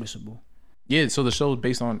who's noticeable. Yeah, so the show is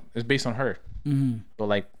based on her, but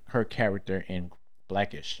like her character in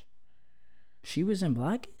Blackish. She was in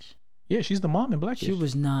Blackish? Yeah, she's the mom in Blackish. She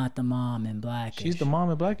was not the mom in Blackish. She's the mom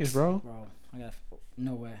in Blackish, bro. Bro, I got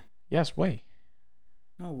no way. Yes, way.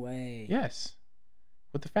 No way. Yes,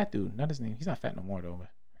 with the fat dude. Not his name. He's not fat no more though. But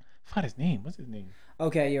I forgot his name. What's his name?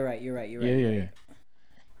 Okay, you're right. Yeah.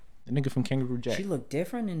 The nigga from Kangaroo Jack. She looked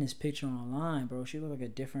different in this picture online, bro. She looked like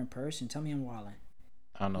a different person. Tell me I'm wilding.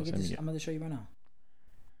 I don't know. I'm about to show you right now.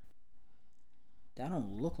 That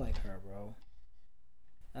don't look like her, bro.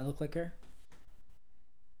 That look like her?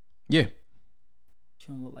 Yeah. She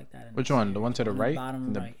don't look like that. Which one? The one to the right?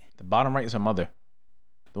 Bottom right. The bottom right is her mother.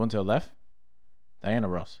 The one to the left? Diana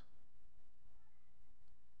Ross.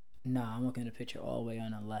 Nah, I'm looking at the picture all the way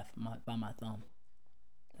on the left by my thumb.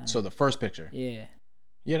 So the first picture? Yeah.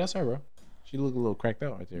 Yeah, that's her, bro. She look a little cracked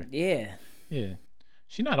out right there. Yeah. Yeah.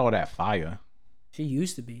 She not all that fire. She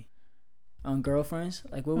used to be. On Girlfriends?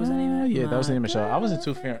 Like, what was her name? Yeah, that was the name of the show. I wasn't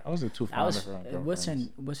too fond of her on what's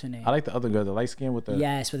Girlfriends. her name? I like the other girl, the light skin with the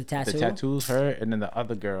with the tattoo. The tattoos, her, and then the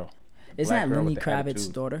other girl. Isn't that Lenny Kravitz's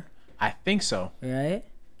daughter? I think so. Right?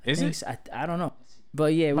 Is it? I don't know.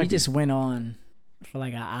 But yeah, we just went on for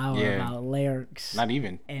like an hour about lyrics. Not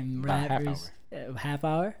even. And about rappers. Half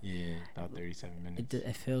hour? Yeah, about 37 minutes.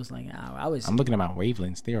 It feels like an hour. I'm looking at my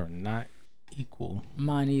wavelengths. They are not equal.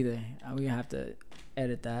 Mine either. We have to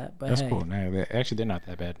edit that. But that's cool. No, actually, they're not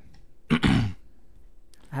that bad. I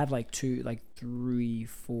have like 3,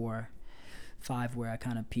 4, 5 where I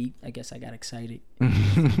kind of peaked. I guess I got excited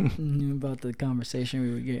about the conversation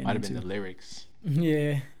we were getting Might have been the lyrics.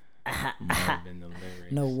 Yeah. Might have been the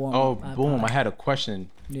lyrics. No one. Oh, boom. I had a question.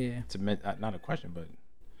 Yeah. Not a question, but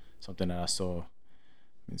something that I saw. Let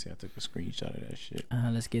me see. I took a screenshot of that shit.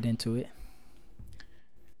 Let's get into it.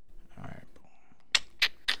 All right.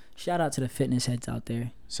 Shout out to the fitness heads out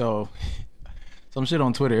there. So, some shit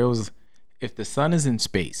on Twitter. It was, if the sun is in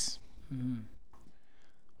space,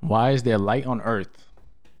 why is there light on Earth,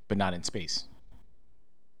 but not in space?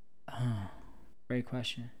 Great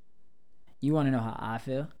question. You want to know how I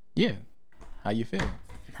feel? Yeah. How you feel?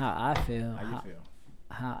 How I feel. How you feel?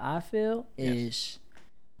 How I feel is,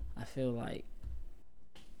 I feel like,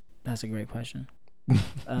 that's a great question.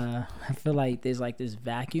 I feel like there's like this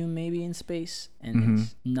vacuum maybe in space, and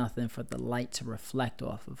there's nothing for the light to reflect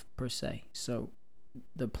off of per se. So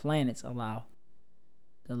the planets allow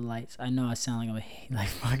the lights. I know I sound like I'm like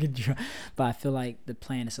fucking drunk, but I feel like the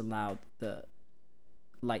planets allow the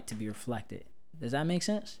light to be reflected. Does that make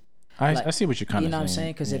sense? I see what you're kind of saying. You know what I'm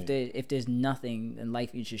saying? Because if there's nothing and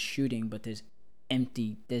light is just shooting, but there's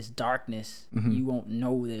there's darkness, you won't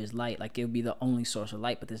know there's light. Like, it'll be the only source of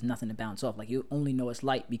light, but there's nothing to bounce off. Like, you only know it's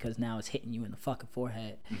light because now it's hitting you in the fucking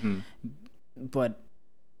forehead. But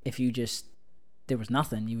if there was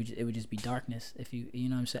nothing, it would just be darkness. If you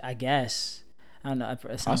know what I'm saying? I guess. I don't know.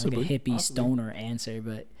 It sounds like a hippie stoner answer,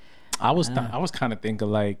 but I was kind of thinking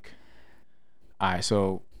like, all right,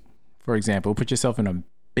 so for example, put yourself in a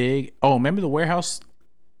big. Oh, remember the warehouse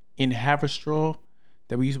in Haverstraw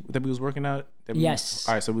that we was working out? Yes.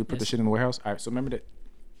 All right, so we put the shit in the warehouse. All right, so remember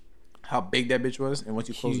how big that bitch was, and once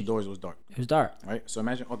you close the doors, it was dark. It was dark. Right. So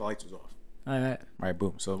imagine all the lights was off. All right. Right.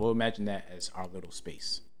 Boom. So we'll imagine that as our little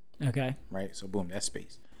space. Okay. Right. So boom, that's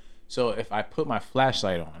space. So if I put my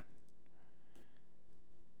flashlight on,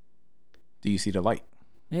 do you see the light?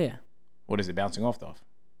 Yeah. What is it bouncing off of?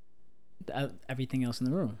 Everything else in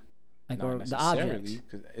the room, like, not or the objects.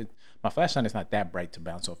 Because my flashlight is not that bright to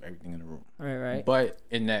bounce off everything in the room. Right. But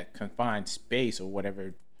in that confined space or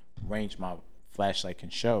whatever range my flashlight can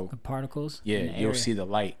show, the particles. Yeah, you'll see the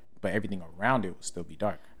light, but everything around it will still be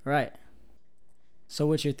dark. Right. So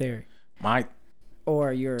what's your theory?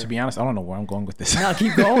 To be honest, I don't know where I'm going with this. No,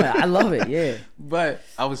 keep going. I love it. Yeah. But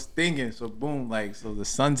I was thinking, so boom, like, so the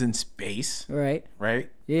sun's in space. Right. The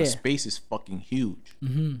Yeah. space is fucking huge.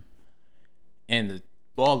 And the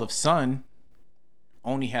ball of sun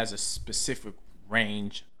only has a specific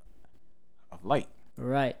range of light.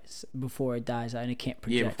 Right. Before it dies out and it can't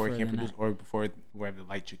project. Yeah, before it can't produce, or before wherever the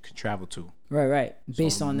light can travel to. Right.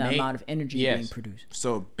 Based on the amount of energy being produced.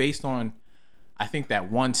 So based on, I think that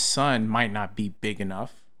one sun might not be big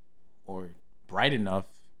enough or bright enough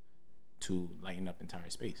to lighten up entire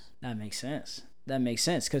space. That makes sense.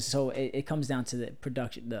 Because so it comes down to the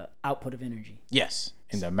production, the output of energy. Yes,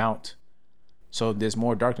 and the amount. So there's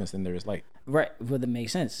more darkness than there is light. Right. Well, that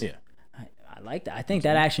makes sense. Yeah. I like that. I think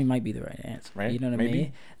that actually might be the right answer. Right? You know what I Maybe.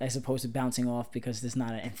 mean? As opposed to bouncing off because there's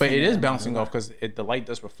not an. But it is bouncing off because the light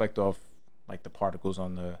does reflect off like the particles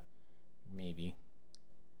on the maybe.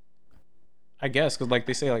 I guess because like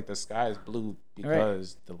they say like the sky is blue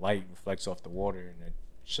because the light reflects off the water and it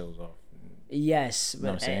shows off. Yes, You know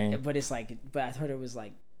what I'm saying? but it's like, but I thought it was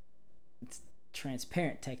like it's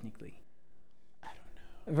transparent technically. I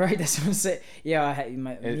don't know. Right, that's what I'm saying. Yeah,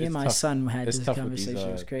 me and my son had It's this tough with conversation. these,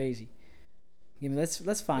 It was crazy.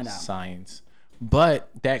 Let's find out. Science. But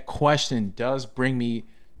that question does bring me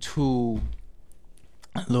to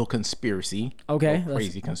a little conspiracy. Okay,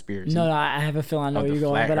 Crazy conspiracy. No, I have a feeling I know Of where the you're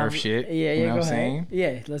going. flat But Earth shit, Yeah, you know go what I'm ahead. saying?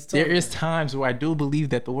 Yeah, let's talk. There is times where I do believe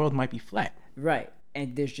that the world might be flat. Right,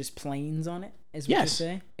 and there's just planes on it. Is what you're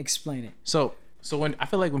saying? Explain it. So when I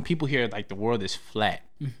feel like when people hear like the world is flat,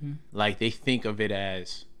 like they think of it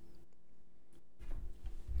as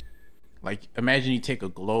like imagine you take a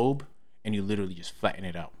globe and you literally just flatten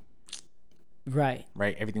it out. Right.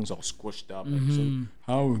 Right, everything's all squished up. Like, so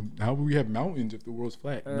how would we have mountains if the world's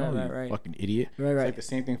flat? No, you fucking idiot. Right. It's like the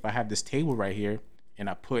same thing if I have this table right here and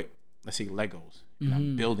I put, let's say, Legos and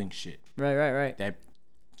I'm building shit. Right. That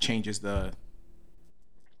changes the,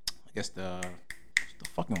 I guess the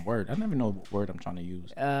fucking word. I never know what word I'm trying to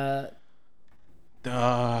use.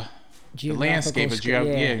 The landscape of you know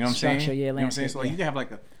what I'm saying? Yeah, you know what I'm saying? So like you can have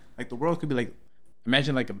like the world could be like,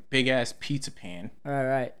 imagine like a big ass pizza pan.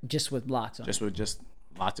 Right. Just with blocks on it. With just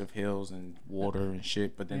lots of hills and water and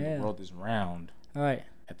shit, but then the world is round. Right.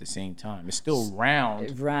 At the same time, it's still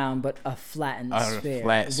round, but a flattened sphere,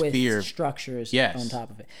 flat sphere with structures on top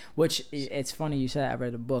of it. Which it's funny you said. I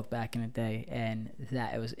read a book back in the day, and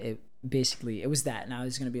that it was that. Now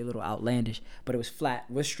it's going to be a little outlandish, but it was flat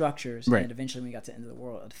with structures, and eventually when we got to the end of the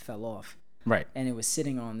world, it fell off. Right. And it was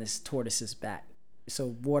sitting on this tortoise's back,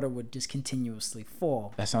 so water would just continuously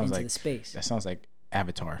fall into the space. That sounds like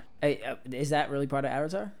Avatar. Is that really part of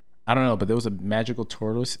Avatar? I don't know, but there was a magical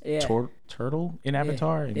turtle in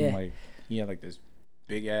Avatar, and like he had like this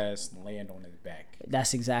big ass land on his back.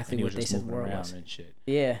 That's exactly what they said the world was. And shit.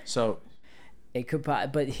 Yeah. So it could,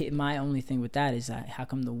 but my only thing with that is that how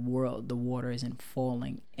come the water isn't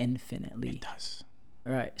falling infinitely? It does.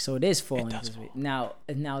 Right. So it is falling. It does fall. Now,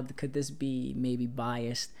 could this be maybe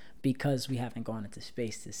biased because we haven't gone into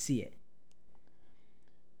space to see it?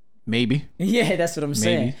 Maybe. Yeah, that's what I'm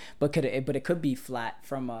saying. But it could be flat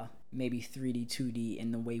from a maybe 3D, 2D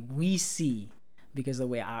in the way we see, because the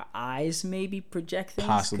way our eyes maybe project things.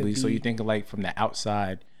 Possibly. So you think like from the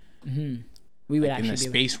outside, we would like actually in the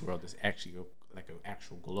space world, it's actually like an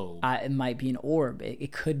actual globe. It might be an orb.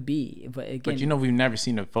 It could be, but again. But we've never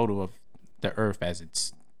seen a photo of the Earth as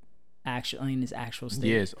it's actually in its actual state.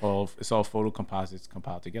 Yeah, it's all photo composites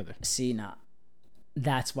compiled together. See, now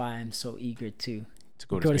that's why I'm so eager to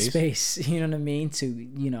go to space. You know what I mean?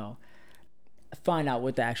 To find out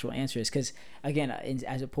what the actual answer is, because again,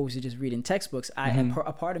 as opposed to just reading textbooks,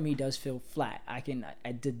 a part of me does feel flat. I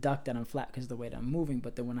deduct that I'm flat because of the way that I'm moving,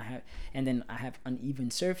 but then I have uneven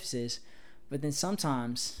surfaces, but then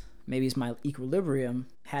sometimes maybe it's my equilibrium.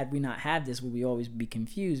 Had we not had this, would we always be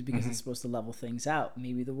confused because it's supposed to level things out?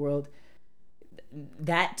 Maybe the world,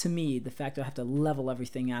 that to me, the fact that I have to level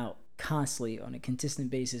everything out constantly on a consistent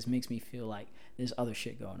basis makes me feel like there's other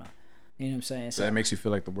shit going on. You know what I'm saying? So that makes you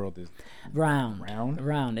feel like the world is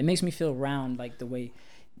round. It makes me feel round, like the way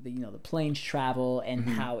the planes travel, and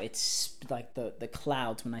how it's like the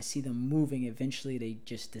clouds, when I see them moving, eventually they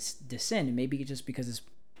just descend, and maybe just because it's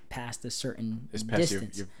past a certain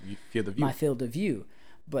distance, your field of view. My field of view.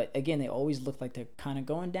 But again, they always look like they're kind of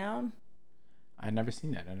going down. I've never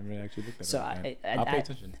seen that. I never actually looked at so that. I'll pay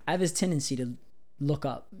attention. I have this tendency to look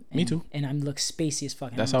up. Me too. And I look spacey as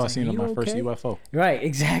fuck. That's how I seen on my first UFO. Right,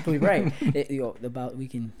 exactly, right.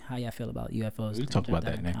 How y'all feel about UFOs? We'll talk about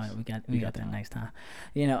that next. We got that next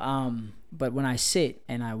time. But when I sit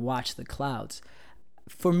and I watch the clouds,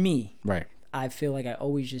 for me, right, I feel like I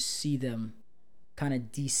always just see them kind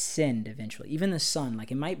of descend eventually. Even the sun,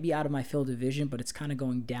 like it might be out of my field of vision, but it's kind of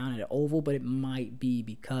going down at an oval, but it might be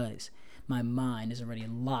because my mind is already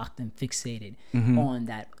locked and fixated on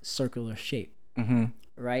that circular shape.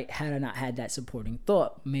 Right? Had I not had that supporting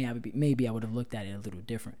thought, maybe I would have looked at it a little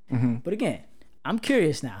different. But again, I'm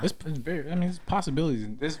curious now. It's possibilities.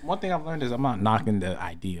 There's one thing I've learned is I'm not knocking the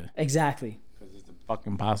idea. Exactly. Because it's a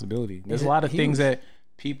fucking possibility. There's a lot of things that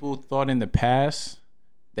people thought in the past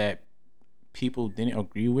that people didn't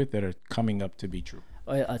agree with that are coming up to be true.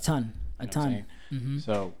 A ton.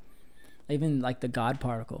 So Even like the God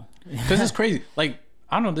particle. Because it's crazy. Like,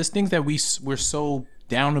 I don't know, there's things that we're so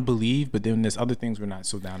down to believe, but then there's other things we're not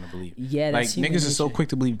so down to believe. Yeah, like that's niggas are so quick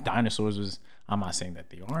to believe dinosaurs was. I'm not saying that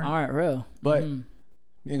they aren't real, but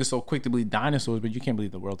niggas so quick to believe dinosaurs, but you can't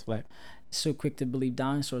believe the world's flat. So quick to believe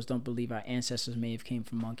dinosaurs, don't believe our ancestors may have came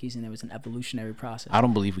from monkeys and there was an evolutionary process. I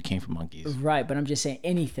don't believe we came from monkeys. Right, but I'm just saying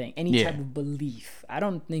any type of belief. I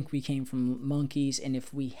don't think we came from monkeys, and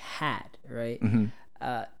if we had, right,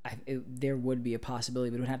 there would be a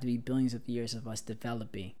possibility, but it would have to be billions of years of us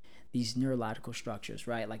developing these neurological structures,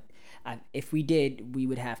 right? Like, if we did, we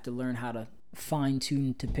would have to learn how to fine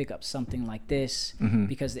tune to pick up something like this,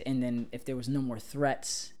 because, and then if there was no more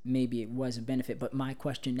threats, maybe it was a benefit. But my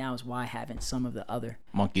question now is, why haven't some of the other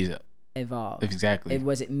monkeys evolved? Exactly.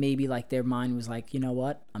 Was it maybe like their mind was like, you know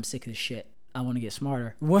what, I'm sick of this shit, I want to get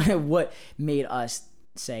smarter? What made us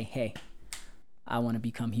say, hey, I want to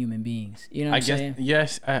become human beings? You know what I'm saying?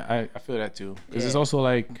 Yes, I feel that too, because it's also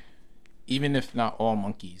like, even if not all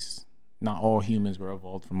humans were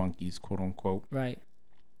evolved from monkeys, quote unquote, right,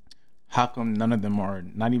 how come none of them are,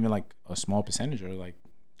 not even like a small percentage, are like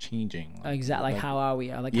changing? Exactly. Like, how are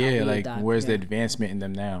we? Like, yeah, how we like where's the advancement in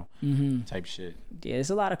them now? Type shit. Yeah, there's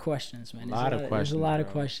a lot of questions, man. There's a lot of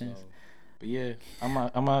questions. So, but yeah, I'm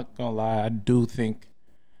not gonna lie. I don't think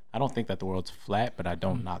that the world's flat, but I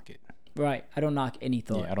don't knock it. Right. I don't knock any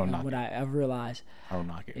thought. Yeah, I don't knock it. I've realized. I don't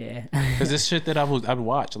knock it. Yeah. Because this shit that I'd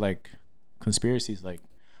watch, like conspiracies, like,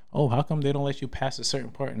 oh, how come they don't let you pass a certain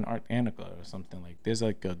part in Antarctica or something? Like, there's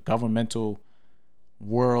like a governmental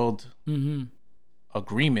world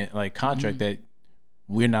agreement, like contract that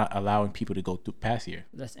we're not allowing people to go past here.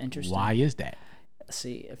 That's interesting. Why is that?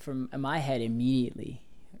 See, from in my head immediately,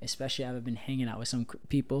 especially I've been hanging out with some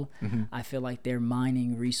people, I feel like they're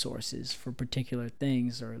mining resources for particular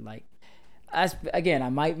things, or like, again, I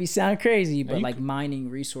might be sound crazy, but like mining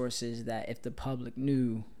resources that if the public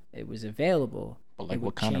knew it was available. But like,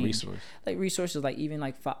 what kind of resource? Like resources, like even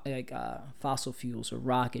like fossil fuels or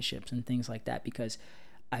rocket ships and things like that, because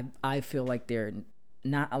I feel like they're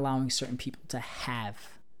not allowing certain people to have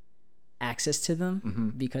access to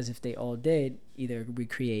them, because if they all did, either we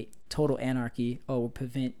create total anarchy or we'll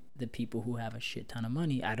prevent the people who have a shit ton of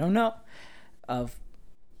money, I don't know, of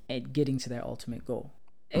getting to their ultimate goal.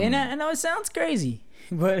 And I know it sounds crazy,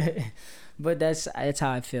 but that's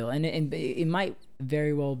how I feel. And it might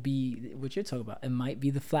very well be what you're talking about. It might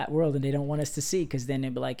be the flat world, and they don't want us to see, because then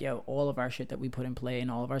they'd be like, yo, all of our shit that we put in play and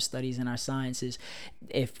all of our studies and our sciences,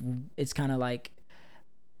 if it's kind of like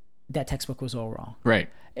that textbook was all wrong. Right.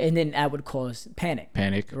 And then that would cause panic.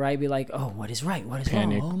 Right? Be like, oh, what is right? What is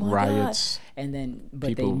panic, wrong? Oh my riots. God. And then, but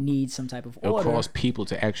people, they need some type of order. It'll cause people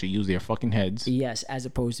to actually use their fucking heads. Yes, as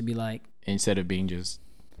opposed to be like, instead of being just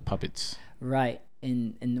puppets. Right.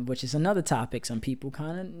 And which is another topic. Some people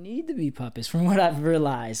kind of need to be puppets, from what I've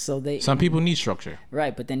realized. So some people need structure.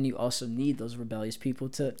 Right, but then you also need those rebellious people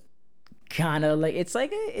to kind of like, it's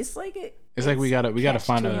like we gotta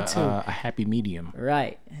find a happy medium.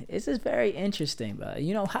 Right. It's just very interesting. But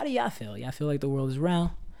how do y'all feel? Y'all feel like the world is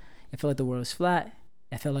round? Y'all feel like the world is flat?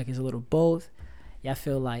 Y'all feel like it's a little both? Y'all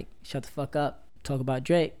feel like shut the fuck up, talk about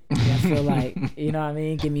Drake? Y'all feel like you know what I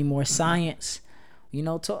mean? Give me more science.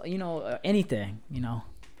 Talk, anything,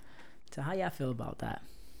 So how y'all feel about that?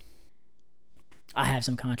 I have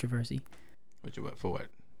some controversy. For what?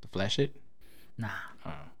 The flash shit? Nah.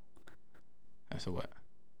 That's a what?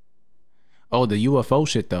 Oh, the UFO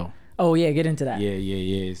shit though. Oh yeah, get into that.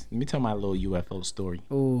 Yeah. Let me tell my little UFO story.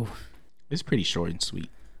 Ooh. It's pretty short and sweet.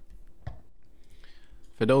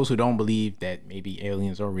 For those who don't believe that maybe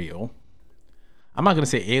aliens are real, I'm not gonna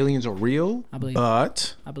say aliens are real,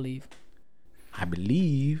 but I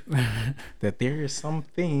believe that there is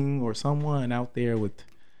something or someone out there with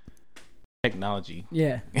technology.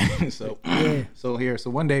 Yeah. So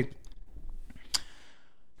one day,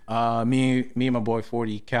 me and my boy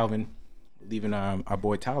 40 Calvin leaving our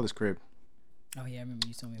boy Tyler's crib. Oh yeah, I remember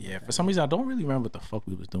you told me. Yeah, for some reason I don't really remember what the fuck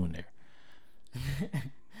we was doing there.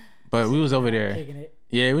 But we was over there. Kicking it.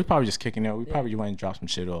 Yeah, we was probably just kicking it. We probably went and dropped some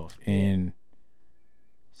shit off. And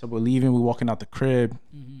so we're leaving, we're walking out the crib,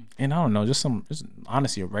 and I don't know, just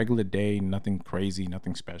honestly a regular day, nothing crazy,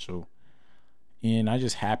 nothing special. And I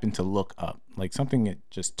just happened to look up, like something that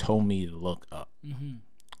just told me to look up.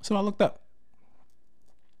 So I looked up.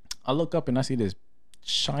 And I see this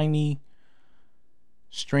shiny,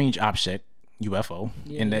 strange object, UFO,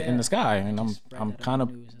 in the sky, and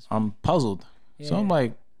I'm puzzled. Yeah. So I'm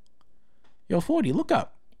like, yo, 40, look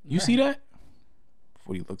up. You see that?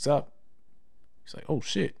 40 looks up. He's like, oh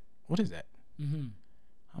shit, what is that? I'm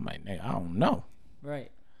like, nigga, I don't know. Right.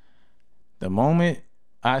 The moment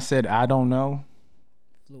I said I don't know,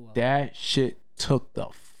 That shit took the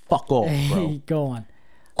fuck off, bro.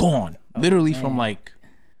 Gone. Literally from like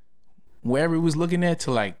wherever it was looking at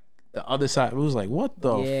to like the other side. It was like, what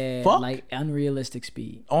the fuck? Like unrealistic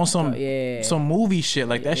speed. On some movie shit.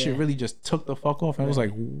 Like that shit really just took the fuck off. And it was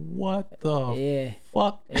like, what the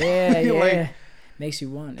fuck? Like, makes you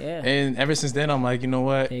want, And ever since then, I'm like, you know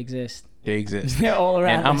what? They exist. They're all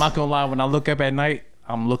around And I'm not gonna lie, when I look up at night,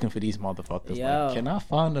 I'm looking for these motherfuckers. Like, can I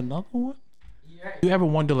find another one? You ever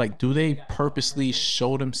wonder, like, do they purposely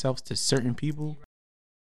show themselves to certain people?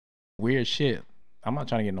 Weird shit. I'm not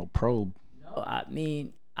trying to get no probe. No, I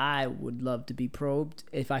mean, I would love to be probed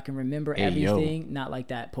if I can remember everything. Not like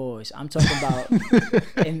that. Pause. I'm talking about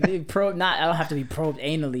and probe. Not. I don't have to be probed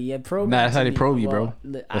anally. Yeah, probe. Nah, that's how they probe you, bro.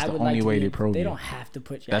 That's the only way they probe you. They don't have to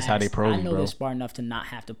put your. That's ass. how they probe you, bro. I know they're smart enough to not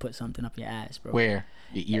have to put something up your ass, bro. Where?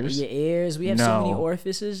 Your ears? Your ears. We have so many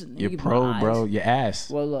orifices. Your probe, bro. Your ass.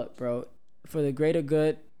 Well, look, bro. For the greater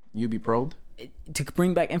good. You be probed? To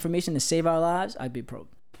bring back information to save our lives, I'd be probed.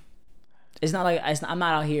 It's not like I'm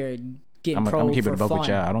not out here getting probed. I'm gonna keep it above with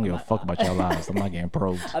y'all. I don't give a fuck about y'all lives. I'm not getting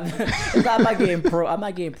probed. I'm not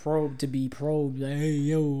getting probed to be probed. Like, hey,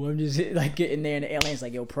 yo, I'm just like getting there and the aliens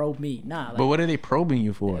like, yo, probe me. Nah. Like, but what are they probing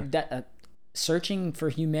you for? That searching for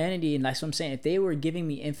humanity, and that's what I'm saying. If they were giving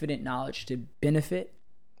me infinite knowledge to benefit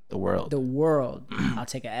the world, I'll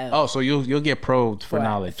take an L. Oh, so you'll get probed for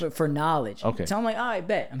knowledge. For knowledge. Okay. So I'm like, all right,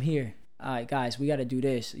 bet I'm here. All right, guys, we got to do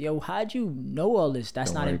this. Yo, how'd you know all this?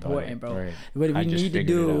 That's not important, bro. Right. What we need to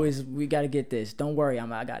do is we got to get this. Don't worry,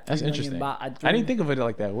 I got. That's interesting. I didn't think of it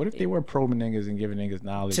like that. What if they were probing niggas and giving niggas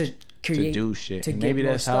knowledge to do shit? And maybe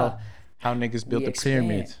that's how niggas built the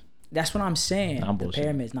pyramids. That's what I'm saying. The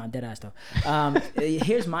pyramids, not dead ass though.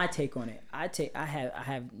 Here's my take on it. I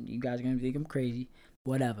have. You guys are gonna think I'm crazy.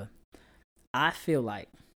 Whatever. I feel like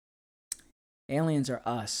aliens are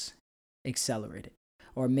us accelerated.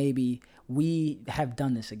 Or maybe we have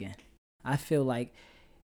done this again. I feel like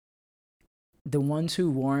the ones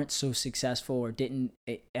who weren't so successful or didn't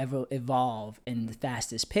ever evolve in the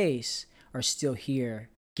fastest pace are still here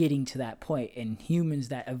getting to that point. And humans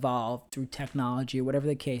that evolved through technology or whatever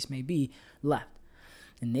the case may be left.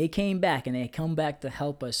 And they came back and they come back to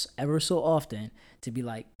help us ever so often to be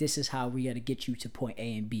like, this is how we got to get you to point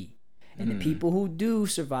A and B. And the people who do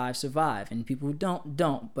survive. And people who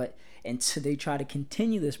don't. But until they try to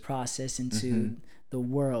continue this process into the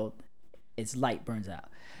world, its light burns out.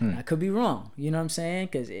 I could be wrong. You know what I'm saying?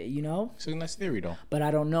 Because, It's a nice theory, though. But I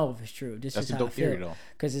don't know if it's true. That's a dope theory, though.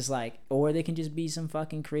 Because it's like, or they can just be some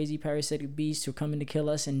fucking crazy parasitic beasts who are coming to kill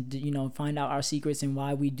us and, find out our secrets and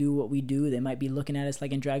why we do what we do. They might be looking at us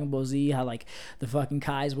like in Dragon Ball Z, how like the fucking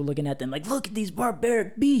Kais were looking at them like, look at these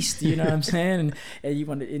barbaric beasts. You know what I'm saying?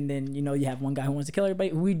 And then, you have one guy who wants to kill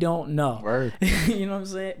everybody. We don't know. Word. You know what I'm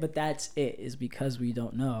saying? But that's it. Is because we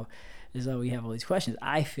don't know. Is why we have all these questions.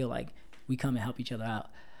 I feel like we come and help each other out.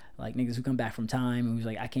 Like niggas who come back from time, and was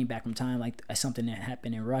like, I came back from time, like something that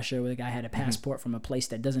happened in Russia where the guy had a passport from a place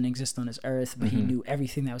that doesn't exist on this earth, but he knew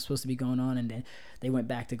everything that was supposed to be going on, and then they went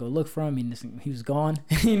back to go look for him, and he was gone.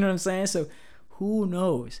 You know what I'm saying? So who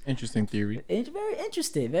knows? Interesting theory. It's very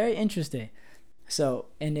interesting. So,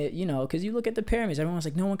 and because you look at the pyramids, everyone's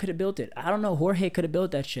like, no one could have built it. I don't know. Jorge could have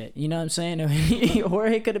built that shit. You know what I'm saying?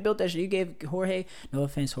 Jorge could have built that shit. You gave Jorge, no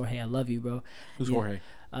offense, Jorge, I love you, bro. Who's Jorge?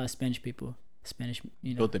 Spanish people.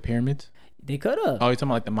 Built the pyramids? They could have. Oh, you're talking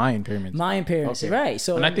about like the Mayan pyramids. Mayan pyramids, okay. Right.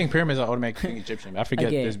 So, and I think pyramids are automatically Egyptian. I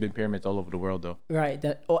forget there's been pyramids all over the world though. Right.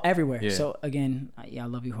 Everywhere. Yeah. So again, I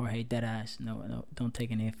love you, Jorge, dead ass. No, don't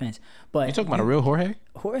take any offense. But you talking about a real Jorge?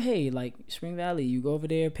 Jorge, like Spring Valley, you go over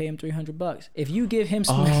there, pay him $300. If you give him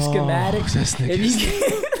schematics,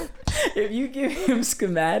 if you give him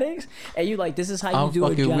schematics and you like, this is how you do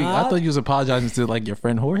a job. I thought you was apologizing to like your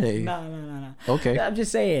friend Jorge. No. Okay. I'm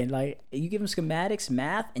just saying, like, you give them schematics,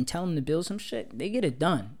 math, and tell them to build some shit, they get it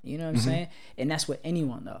done. You know what I'm saying? And that's what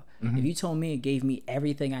anyone though. If you told me and gave me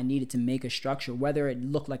everything I needed to make a structure, whether it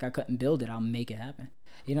looked like I couldn't build it, I'll make it happen.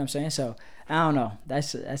 You know what I'm saying? So I don't know.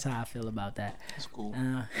 That's how I feel about that. That's cool.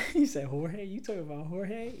 He said Jorge. You talking about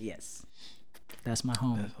Jorge? Yes. That's my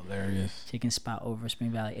home. That's hilarious. Chicken spot over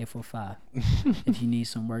Spring Valley 845. If you need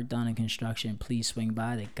some work done in construction, please swing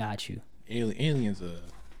by. They got you. Aliens are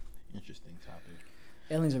interesting topic.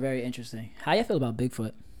 Aliens are very interesting. How you feel about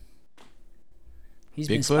Bigfoot? He's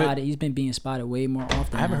been spotted. He's been being spotted way more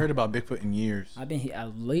often. I haven't heard about Bigfoot in years. I've been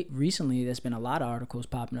recently. There's been a lot of articles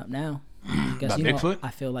popping up now. About Bigfoot? I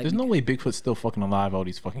feel like there's no way Bigfoot's still fucking alive all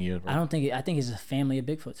these fucking years, bro. I don't think. I think it's a family of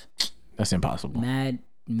Bigfoots. That's impossible. Mad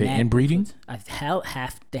inbreeding?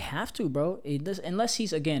 They have to, bro. Unless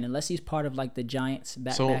he's part of like the giants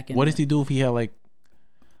back. So what does he do if he had like?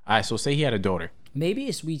 All right, so say he had a daughter. Maybe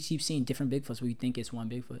it's we keep seeing different Bigfoots. We think it's one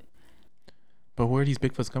Bigfoot. But where are these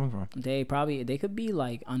Bigfoots coming from? They could be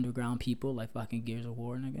like underground people, like fucking Gears of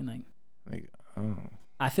War, nigga. Like oh.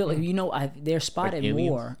 I feel like they're spotted Like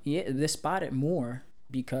more. Yeah, they're spotted more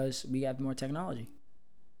because we have more technology.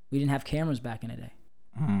 We didn't have cameras back in the day.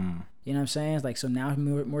 You know what I'm saying? It's like, so now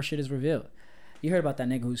more shit is revealed. You heard about that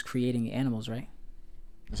nigga who's creating animals, right?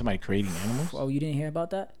 Somebody creating animals? Oh, you didn't hear about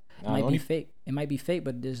that? It might be fake. It might be fake,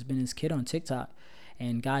 but there's been this kid on TikTok,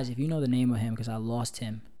 and guys, if you know the name of him, because I lost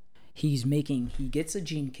him, he gets a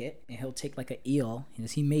gene kit, and he'll take like an eel, and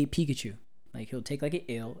he made Pikachu. Like, he'll take like an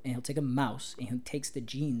eel, and he'll take a mouse, and he takes the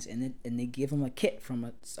genes, and they give him a kit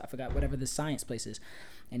from I forgot whatever the science place is,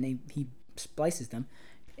 and he splices them,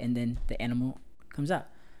 and then the animal comes out.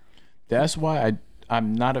 That's why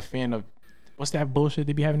I'm not a fan of, what's that bullshit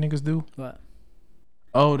they be having niggas do? What?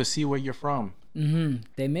 Oh, to see where you're from.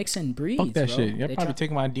 They mix and breeds. Fuck that bro. shit. You're probably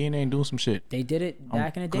taking my DNA and doing some shit. They did it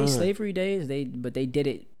back in the day, slavery days. But they did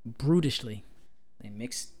it brutishly. They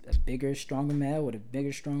mixed a bigger, stronger male with a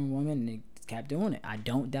bigger, stronger woman, and they kept doing it. I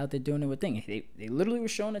don't doubt they're doing it with things. They literally were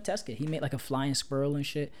showing a test kit. He made like a flying squirrel and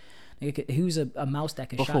shit. He was a mouse that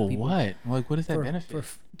could but shot for people. What? Like, what is that benefit?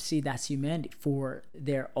 See, that's humanity for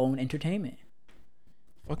their own entertainment.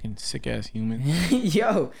 Fucking sick ass humans.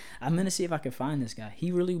 Yo, I'm gonna see if I can find this guy.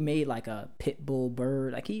 He really made like a pit bull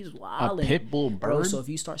bird. Like, he's wild. A pit bull bird. Bro, so if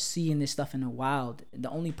you start seeing this stuff in the wild, the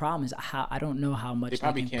only problem is how I don't know how much they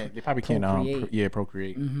probably can't. They probably can't.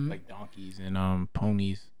 Procreate like donkeys and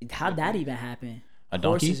ponies. How'd that even happen? A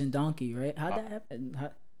donkey? Horses and donkey, right? How'd that happen?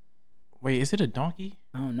 Wait, is it a donkey?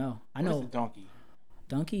 I don't know. I what know. Is a donkey.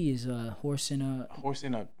 Donkey is a horse and a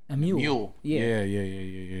mule. Yeah.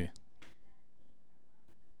 Yeah.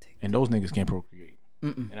 And those niggas can't procreate.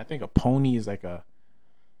 And I think a pony is like a.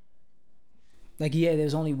 Like, yeah,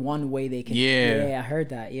 there's only one way they can. Yeah, I heard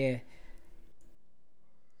that. Yeah.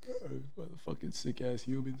 Motherfucking sick ass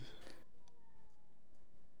humans.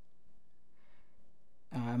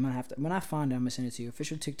 I'm gonna have to. When I find it, I'm gonna send it to you.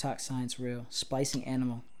 Official TikTok science real splicing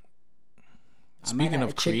animal. Speaking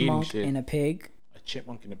of creating shit, and a pig. A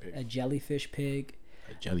chipmunk and a pig. A jellyfish pig.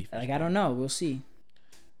 A jellyfish. Like, I don't know. We'll see.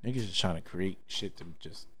 Niggas just trying to create shit to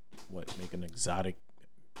just make an exotic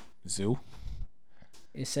zoo.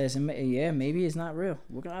 It says, yeah, maybe it's not real.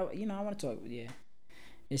 I want to talk. Yeah.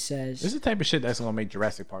 It says this is the type of shit that's gonna make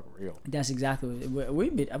Jurassic Park real. That's exactly what we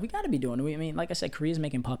got to be doing. I mean, like I said, Korea's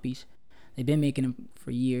making puppies. They've been making them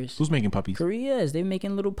for years. Who's making puppies? Korea's. They're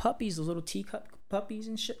making little puppies, those little teacup puppies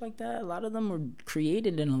and shit like that. A lot of them were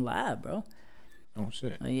created in a lab, bro. Oh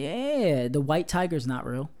shit. Yeah, the white tiger's not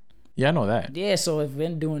real. Yeah, I know that. Yeah, so if they're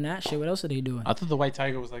doing that shit, what else are they doing? I thought the white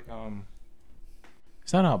tiger was like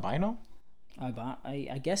is that an albino?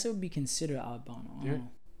 I guess it would be considered albino.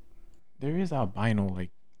 There is albino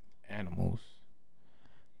like animals.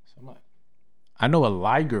 So I know a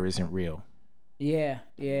liger isn't real. Yeah.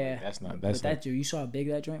 That's not. But that dude, you saw how big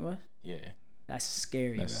that joint was? Yeah. That's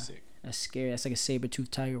scary. That's bro. sick. That's scary. That's like a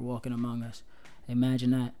saber-toothed tiger walking among us.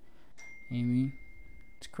 Imagine that. You know what I mean?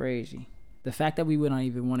 It's crazy. The fact that we would not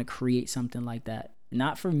even want to create something like that,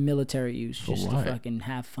 not for military use, just to fucking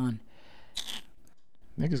have fun.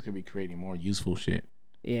 Niggas could be creating more useful shit.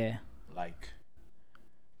 Yeah. Like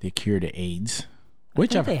the cure to AIDS.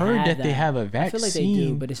 Which I've heard that they have a vaccine. I feel like they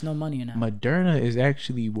do, but it's no money in that. Moderna is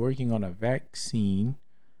actually working on a vaccine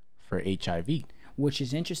for HIV. Which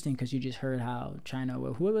is interesting because you just heard how China,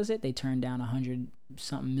 who was it? They turned down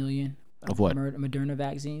 100-something million of what? Moderna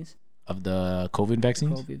vaccines. Of the COVID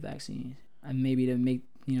vaccines? COVID vaccines. And maybe to make,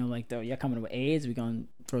 like, you're coming up with AIDS, we're going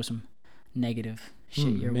to throw some negative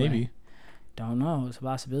shit your way. Maybe. Don't know. It's a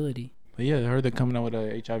possibility. But yeah, I heard they're coming out with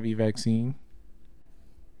a HIV vaccine.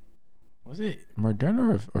 Was it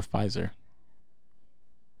Moderna or Pfizer?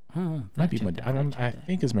 Might be Moderna. I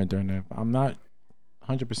think it's Moderna. I'm not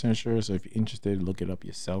 100% sure, so if you're interested, look it up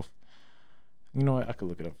yourself. You know what? I could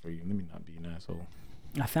look it up for you. Let me not be an asshole.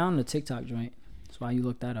 I found the TikTok joint. That's why you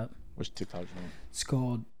look that up. Which TikTok joint? It's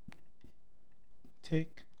called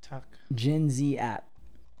TikTok. Gen Z app.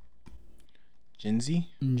 Gen Z?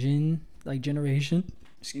 Gen, like generation.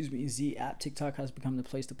 Excuse me, Z app. TikTok has become the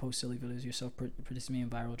place to post silly videos yourself, participate in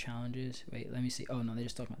viral challenges. Wait, let me see. Oh no, they're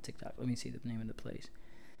just talking about TikTok. Let me see the name of the place.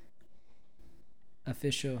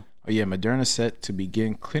 Official. Oh yeah, Moderna set to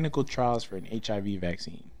begin clinical trials for an HIV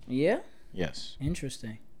vaccine. Yeah? Yes.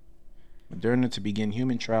 Interesting. Moderna to begin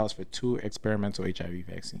human trials for 2 experimental HIV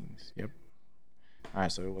vaccines. Yep. All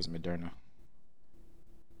right, so it was Moderna.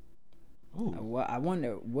 Ooh. Well, I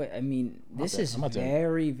wonder what. I mean, this is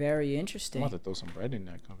very, very interesting. I'm about to throw some bread in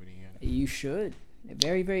that company. You should.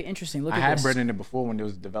 Very, very interesting. Look I at had this. bread in it before when they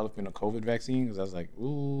was developing the COVID vaccine because I was like,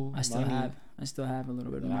 ooh, I still have a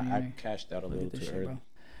little bit of money. I cashed out a little too early. Bro.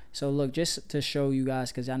 So look, just to show you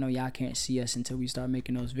guys, because I know y'all can't see us until we start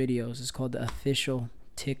making those videos. It's called the official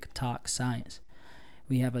TikTok science.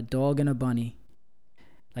 We have a dog and a bunny.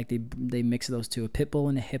 Like they mix those two, a pit bull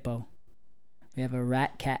and a hippo. We have a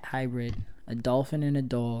rat-cat hybrid, a dolphin and a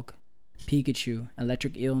dog, Pikachu,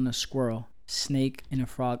 electric eel and a squirrel, snake and a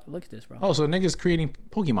frog. Look at this, bro. Oh, so niggas creating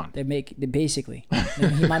Pokemon. They basically.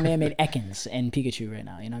 My man made Ekans and Pikachu right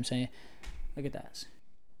now. You know what I'm saying? Look at that.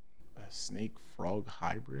 A snake frog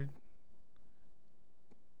hybrid.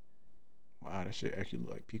 Wow, that shit actually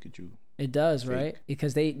look like Pikachu. It does, fake. Right?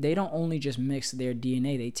 Because they don't only just mix their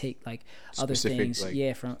DNA, they take like other things, like,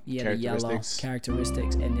 the yellow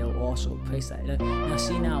characteristics, and they'll also place that. Now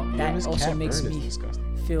see, that also makes me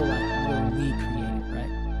feel like we created,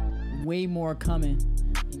 right? Way more coming.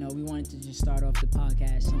 You know, we wanted to just start off the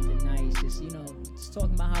podcast something nice, just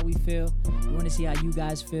talking about how we feel. We want to see how you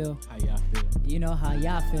guys feel. How y'all feel? You know how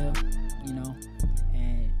y'all feel. You know,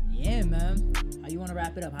 and yeah, man. How you want to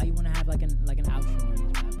wrap it up? How you want to have like an outro on this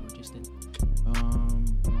bad boy? Just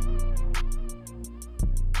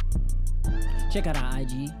check out our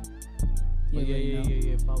IG.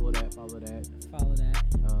 Yeah. Follow that.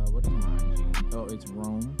 What is my IG? Oh, it's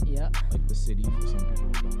Rome. Yep. Like the city for some people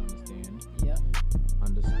who don't understand. Yep.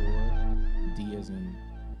 _ D as in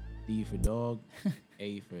D for dog,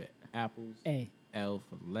 A for apples, L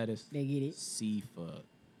for lettuce, they get it. C for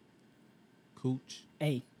cooch,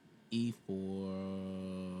 E for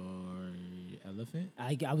elephant.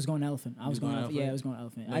 I was going elephant. I was going elephant. Yeah, I was going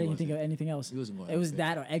elephant. No, I didn't think of anything else. He wasn't going It was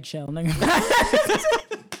elephant. that or eggshell.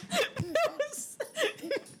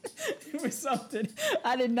 It was something.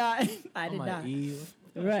 I did not. E.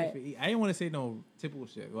 Right. I didn't want to say no typical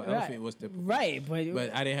shit. Well, elephant was typical. Right, but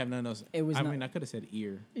I didn't have nothing else. It was. I mean, I could have said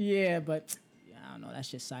ear. Yeah, but I don't know. That's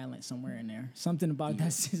just silent somewhere in there. Something about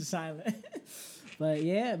that's just silent. But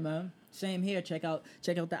yeah, man. Same here. Check out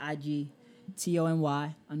the IG,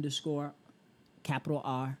 TONY _ capital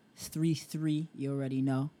R 33. You already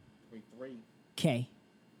know. 33. K.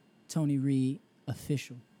 Tony Reed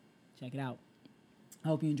official. Check it out. I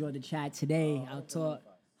hope you enjoyed the chat today. I'll talk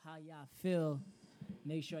how y'all feel.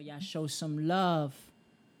 Make sure y'all show some love.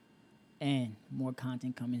 And more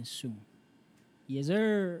content coming soon. Yes,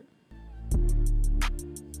 sir.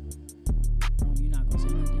 Rome, you not gonna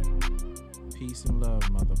say nothing? Peace and love,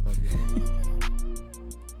 motherfucker.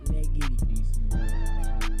 Let's get it.